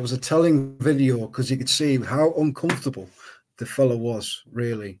 wasn't it? That was a telling video, because you could see how uncomfortable the fellow was,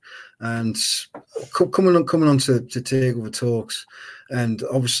 really. And coming on to takeover talks, and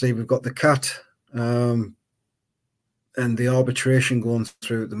obviously we've got the CAT and the arbitration going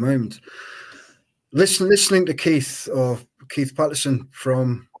through at the moment. Listening to Keith Patterson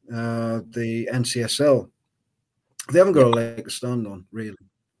from the NCSL, they haven't got a leg to stand on, really.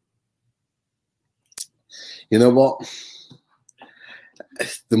 You know what?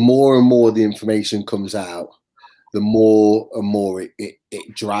 The more and more the information comes out, the more and more it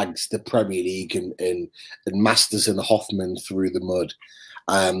drags the Premier League and Masters and Hoffman through the mud.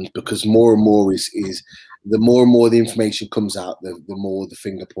 Because more and more is the more and more the information comes out, the more the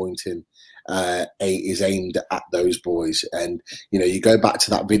finger pointing is aimed at those boys. And you go back to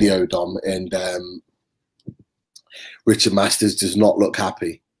that video, Dom, and Richard Masters does not look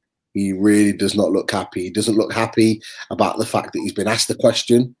happy. He really does not look happy. He doesn't look happy about the fact that he's been asked the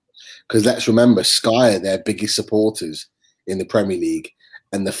question, because let's remember, Sky are their biggest supporters in the Premier League,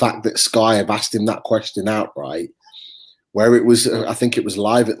 and the fact that Sky have asked him that question outright, where it was, I think it was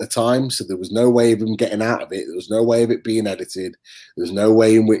live at the time, so there was no way of him getting out of it. There was no way of it being edited. There was no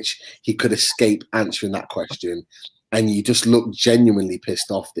way in which he could escape answering that question. And you just looked genuinely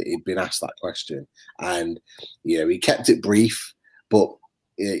pissed off that he'd been asked that question. And, he kept it brief, but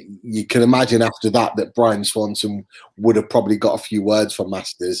you can imagine after that Brian Swanson would have probably got a few words from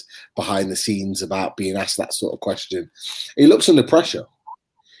Masters behind the scenes about being asked that sort of question. He looks under pressure.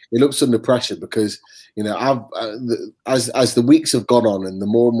 He looks under pressure because, as the weeks have gone on and the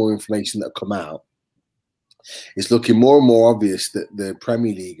more and more information that have come out, it's looking more and more obvious that the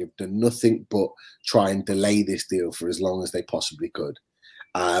Premier League have done nothing but try and delay this deal for as long as they possibly could.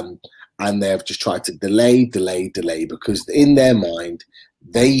 And they've just tried to delay, because in their mind,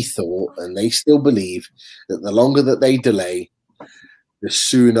 they thought, and they still believe, that the longer that they delay, the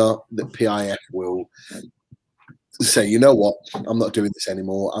sooner the PIF will say, you know what, I'm not doing this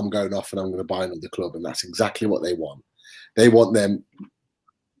anymore. I'm going off and I'm going to buy another club. And that's exactly what they want. They want them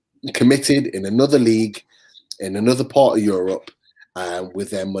committed in another league, in another part of Europe, with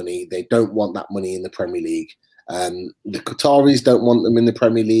their money. They don't want that money in the Premier League. The Qataris don't want them in the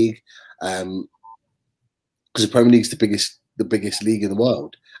Premier League, because the Premier League is the biggest league in the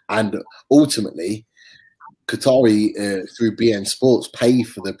world, and ultimately, Qatari through BN Sports pay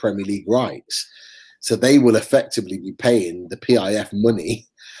for the Premier League rights, so they will effectively be paying the PIF money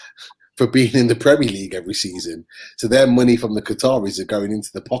for being in the Premier League every season. So their money from the Qataris are going into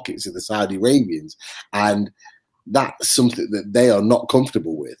the pockets of the Saudi Arabians, and that's something that they are not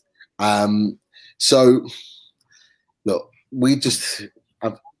comfortable with. So, look, we just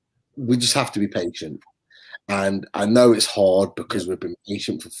have to be patient. And I know it's hard because we've been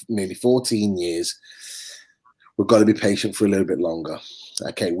patient for nearly 14 years. We've got to be patient for a little bit longer.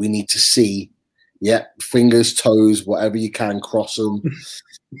 Okay, we need to see, fingers, toes, whatever you can, cross them.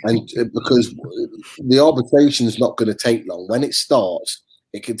 And because the arbitration is not going to take long. When it starts,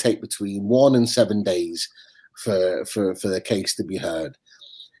 it can take between 1 and 7 days for the case to be heard.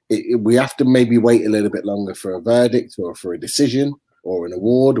 We have to maybe wait a little bit longer for a verdict or for a decision or an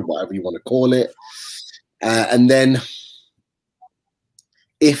award or whatever you want to call it. And then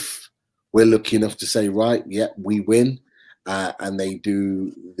if we're lucky enough to say, right, we win, and they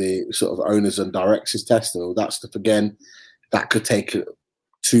do the sort of owners and directors test and all that stuff again, that could take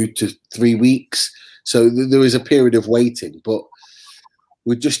 2 to 3 weeks. So there is a period of waiting, but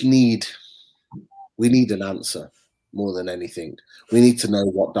we need an answer more than anything. We need to know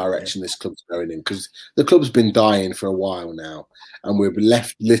what direction this club's going in, because the club's been dying for a while now, and we're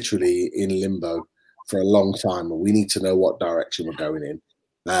left literally in limbo for a long time, and we need to know what direction we're going in.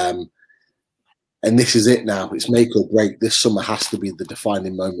 And this is it now. It's make or break. This summer has to be the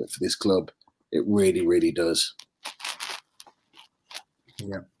defining moment for this club. It really, really does.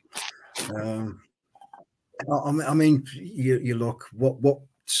 Yeah. I mean, you look what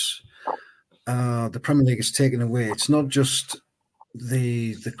the Premier League is taking away. It's not just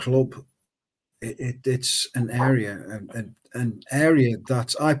the club. It's an area, an area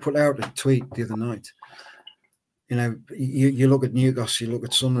that I put out a tweet the other night. You look at Newcastle, you look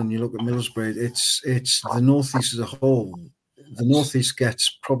at Sunderland, you look at Middlesbrough. It's the Northeast as a whole. The Northeast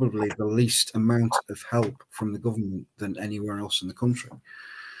gets probably the least amount of help from the government than anywhere else in the country.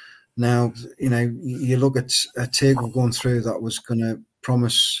 Now, you look at a table going through that was going to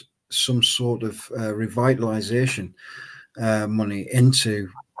promise some sort of revitalisation, money into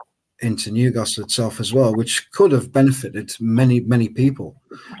Newcastle itself as well, which could have benefited many people,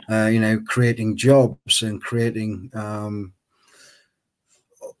 creating jobs and creating,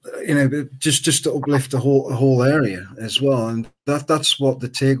 just to uplift the whole area as well. And that's what the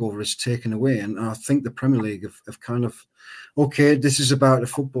takeover has taken away. And I think the Premier League have kind of, okay, this is about a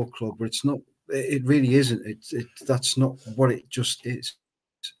football club, but it's not. It really isn't. That's not what it just is.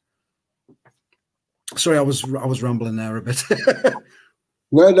 Sorry, I was rambling there a bit.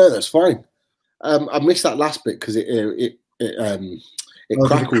 No, that's fine. I missed that last bit because it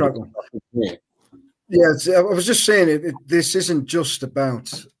crackled. Yeah, I was just saying this isn't just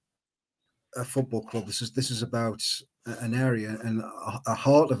about a football club. This is about an area and a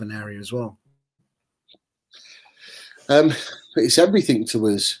heart of an area as well. It's everything to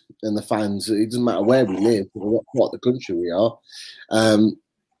us and the fans. It doesn't matter where we live or what the country we are.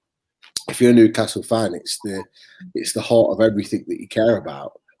 If you're a Newcastle fan, it's the heart of everything that you care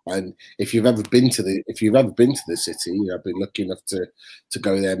about. And if you've ever been to the city, I've been lucky enough to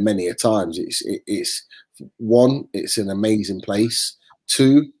go there many a times. It's one, it's an amazing place.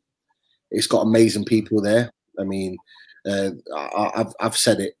 Two, it's got amazing people there. I mean, I've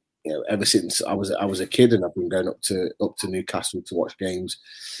said it, ever since I was a kid, and I've been going up to Newcastle to watch games.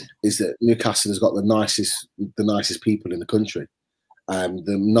 Is that Newcastle has got the nicest people in the country.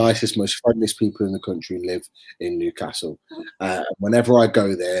 The nicest, most friendliest people in the country live in Newcastle. Whenever I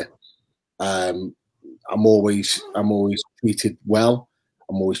go there, I'm always treated well.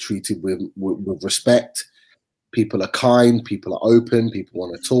 I'm always treated with respect. People are kind. People are open. People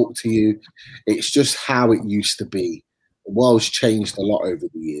want to talk to you. It's just how it used to be. The world's changed a lot over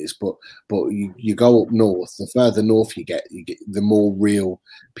the years, but you go up north. The further north you get the more real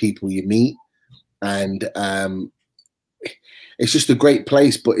people you meet, and it's just a great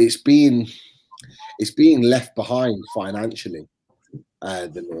place, but it's being left behind financially,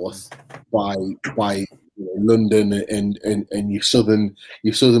 the north, by London and your southern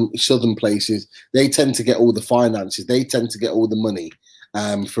places. They tend to get all the finances. They tend to get all the money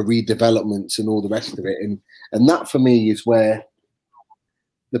for redevelopments and all the rest of it. And that for me is where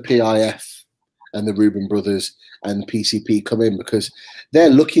the PIF and the Reuben Brothers and the PCP come in, because they're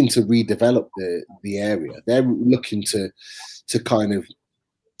looking to redevelop the area. They're looking to kind of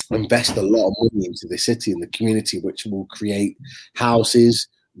invest a lot of money into the city and the community, which will create houses,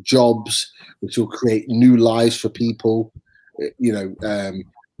 jobs, which will create new lives for people.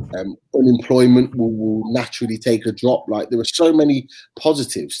 Unemployment will naturally take a drop. Like, there are so many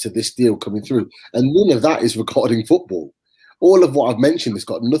positives to this deal coming through, and none of that is regarding football. All of what I've mentioned has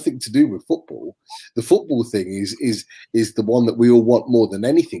got nothing to do with football. The football thing is the one that we all want more than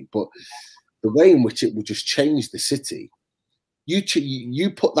anything. But the way in which it will just change the city, you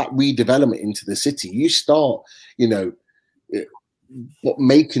put that redevelopment into the city. You start,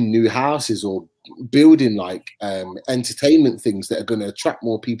 making new houses or building like entertainment things that are going to attract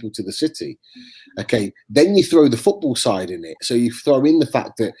more people to the city. Okay, then you throw the football side in it. So you throw in the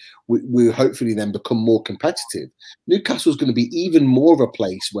fact that we hopefully then become more competitive. Newcastle's going to be even more of a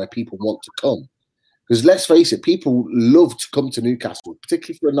place where people want to come. Because let's face it, people love to come to Newcastle,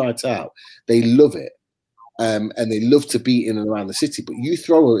 particularly for a night out. They love it. And they love to be in and around the city. But you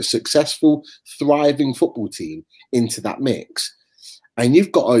throw a successful, thriving football team into that mix, and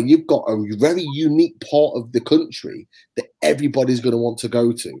you've got a very unique part of the country that everybody's going to want to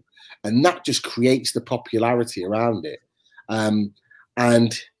go to, and that just creates the popularity around it. And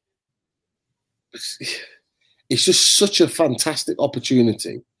it's just such a fantastic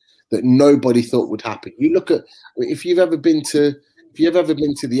opportunity that nobody thought would happen. You look at, if you've ever been to the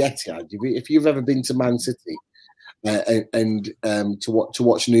Etihad, if you've ever been to Man City and to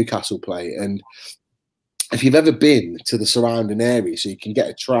watch Newcastle play, and if you've ever been to the surrounding area, so you can get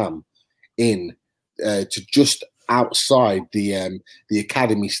a tram in to just outside the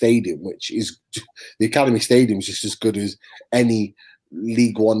Academy Stadium, which is the Academy Stadium is just as good as any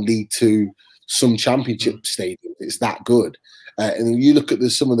League One, League Two, some Championship stadium. It's that good. And you look at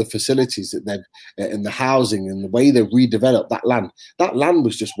some of the facilities that they've and the housing and the way they've redeveloped that land. That land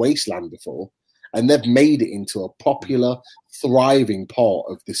was just wasteland before, and they've made it into a popular, thriving part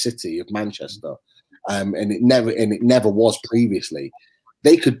of the city of Manchester. And it never was previously.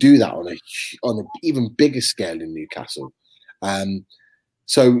 They could do that on an even bigger scale in Newcastle.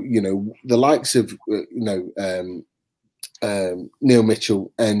 So the likes of Neil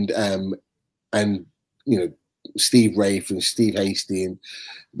Mitchell and Steve Wraith and Steve Hasty, and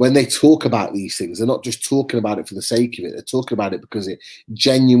when they talk about these things, they're not just talking about it for the sake of it. They're talking about it because it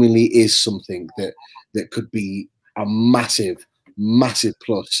genuinely is something that could be a massive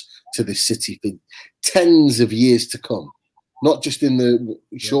plus to this city for tens of years to come. not just in the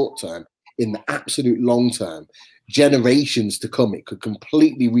short term, in the absolute long term, generations to come. It could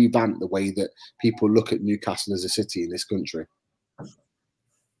completely revamp the way that people look at Newcastle as a city in this country.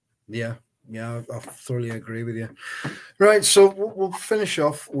 Yeah, I thoroughly agree with you. Right, so we'll finish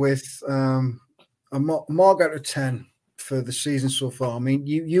off with a mark out of 10 for the season so far. I mean,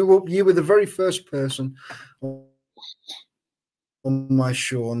 you were the very first person on my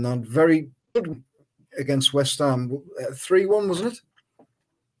show, and that very good against West Ham, 3-1, wasn't it?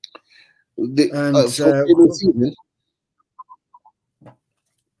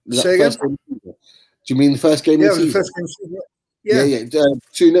 Say again? Do you mean the first game of the season? First game of the season. Yeah.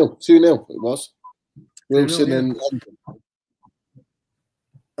 2-0. 2-0 it was. Wilson and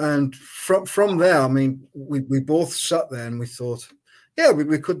And from there, I mean, we both sat there and we thought, yeah,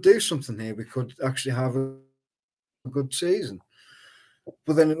 we could do something here. We could actually have a good season.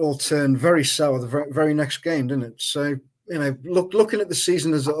 But then it all turned very sour the very next game, didn't it? So, looking at the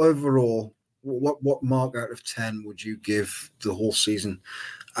season as an overall, what mark out of 10 would you give the whole season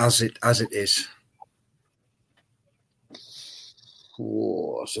as it is?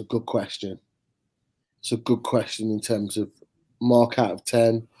 Oh, it's a good question. It's a good question in terms of mark out of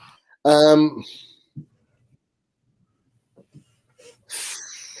 10.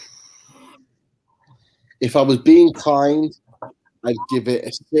 If I was being kind, I'd give it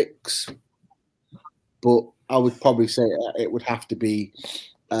a 6, but I would probably say it would have to be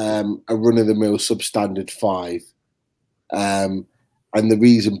a run-of-the-mill substandard 5. And the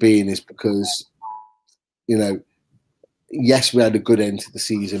reason being is because, yes, we had a good end to the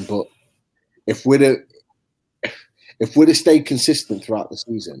season, but if we'd have stayed consistent throughout the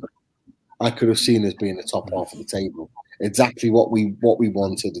season, I could have seen us being the top half of the table. Exactly what we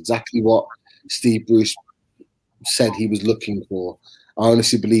wanted, exactly what Steve Bruce said he was looking for. I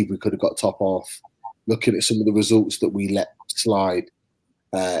honestly believe we could have got top half. Looking at some of the results that we let slide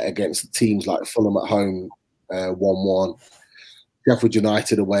against teams like Fulham at home, 1-1, Sheffield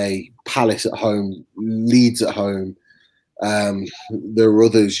United away, Palace at home, Leeds at home. There are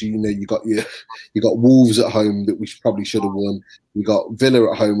others. You got Wolves at home that we probably should have won. You got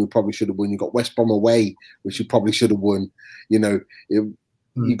Villa at home we probably should have won. You got West Brom away which we probably should have won.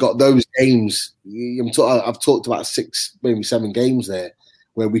 You got those games. I've talked about 6, maybe 7 games there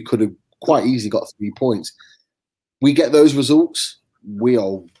where we could have quite easily got 3 points. We get those results, we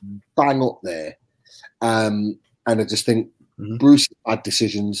are bang up there. And I just think Bruce had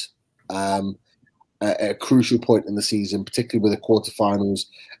decisions at a crucial point in the season, particularly with the quarterfinals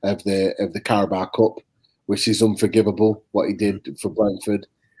of the Carabao Cup, which is unforgivable what he did for Brentford,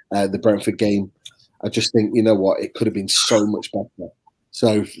 the Brentford game. I just think, it could have been so much better.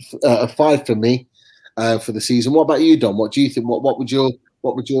 So a 5 for me for the season. What about you, Dom? What do you think? What would your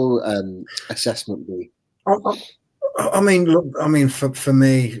assessment be? I mean, for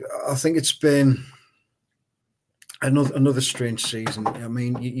me, I think it's been another strange season. I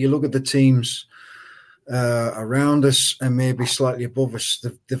mean, you look at the teams around us and maybe slightly above us.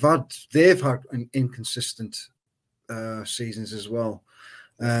 They've had inconsistent seasons as well,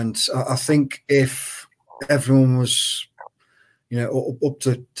 and I think if everyone was up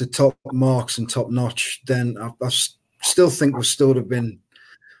to top marks and top notch, then I still think we still would have been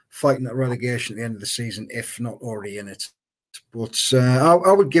fighting that relegation at the end of the season, if not already in it. But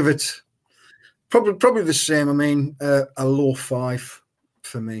I would give it probably the same. I mean, a low 5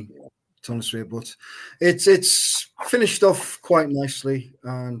 for me, to honest with you. But it's finished off quite nicely,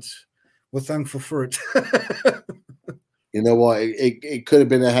 and we're thankful for it. You know what? It could have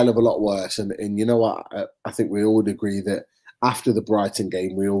been a hell of a lot worse. And you know what? I think we all would agree that after the Brighton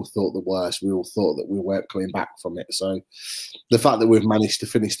game, we all thought the worst. We all thought that we weren't coming back from it. So the fact that we've managed to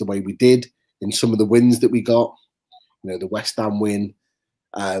finish the way we did in some of the wins that we got, the West Ham win,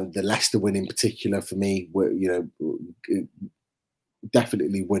 the Leicester win in particular for me,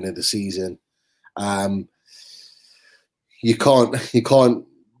 definitely win of the season. You can't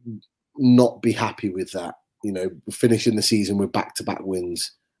not be happy with that. Finishing the season with back-to-back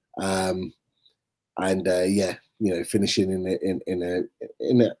wins, finishing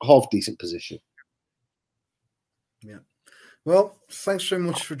in a half decent position. Yeah. Well, thanks very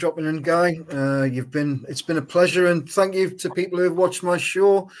much for dropping in, Guy. It's been a pleasure, and thank you to people who have watched my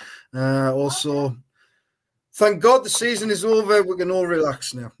show. Also, thank God the season is over. We can all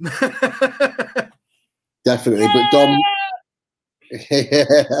relax now. Definitely, but Dom.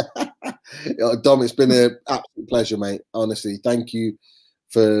 Dom, it's been an absolute pleasure, mate. Honestly, thank you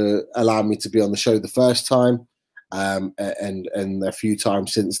for allowing me to be on the show the first time, and a few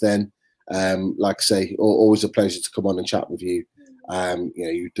times since then. Like I say, always a pleasure to come on and chat with you.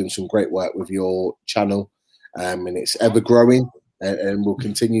 You've done some great work with your channel, and it's ever growing and will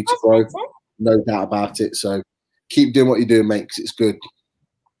continue to grow. No doubt about it. So keep doing what you're doing, mate, 'cause it's good.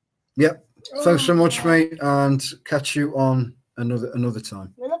 Yep. Thanks so much, mate, and catch you on another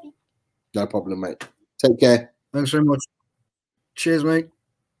time. We love you. No problem, mate. Take care. Thanks very much. Cheers, mate.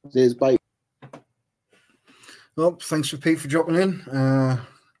 Cheers, bye. Well, thanks for Pete for dropping in.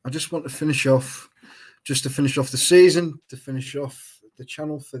 I just want to finish off the season, to finish off the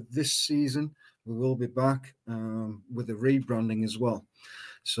channel for this season. We will be back with a rebranding as well.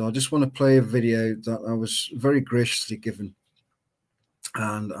 So I just want to play a video that I was very graciously given.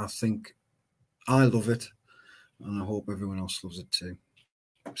 And I think I love it. And I hope everyone else loves it too.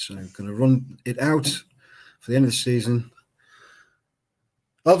 So I'm going to run it out for the end of the season.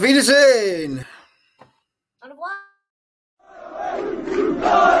 Auf Wiedersehen! Au revoir.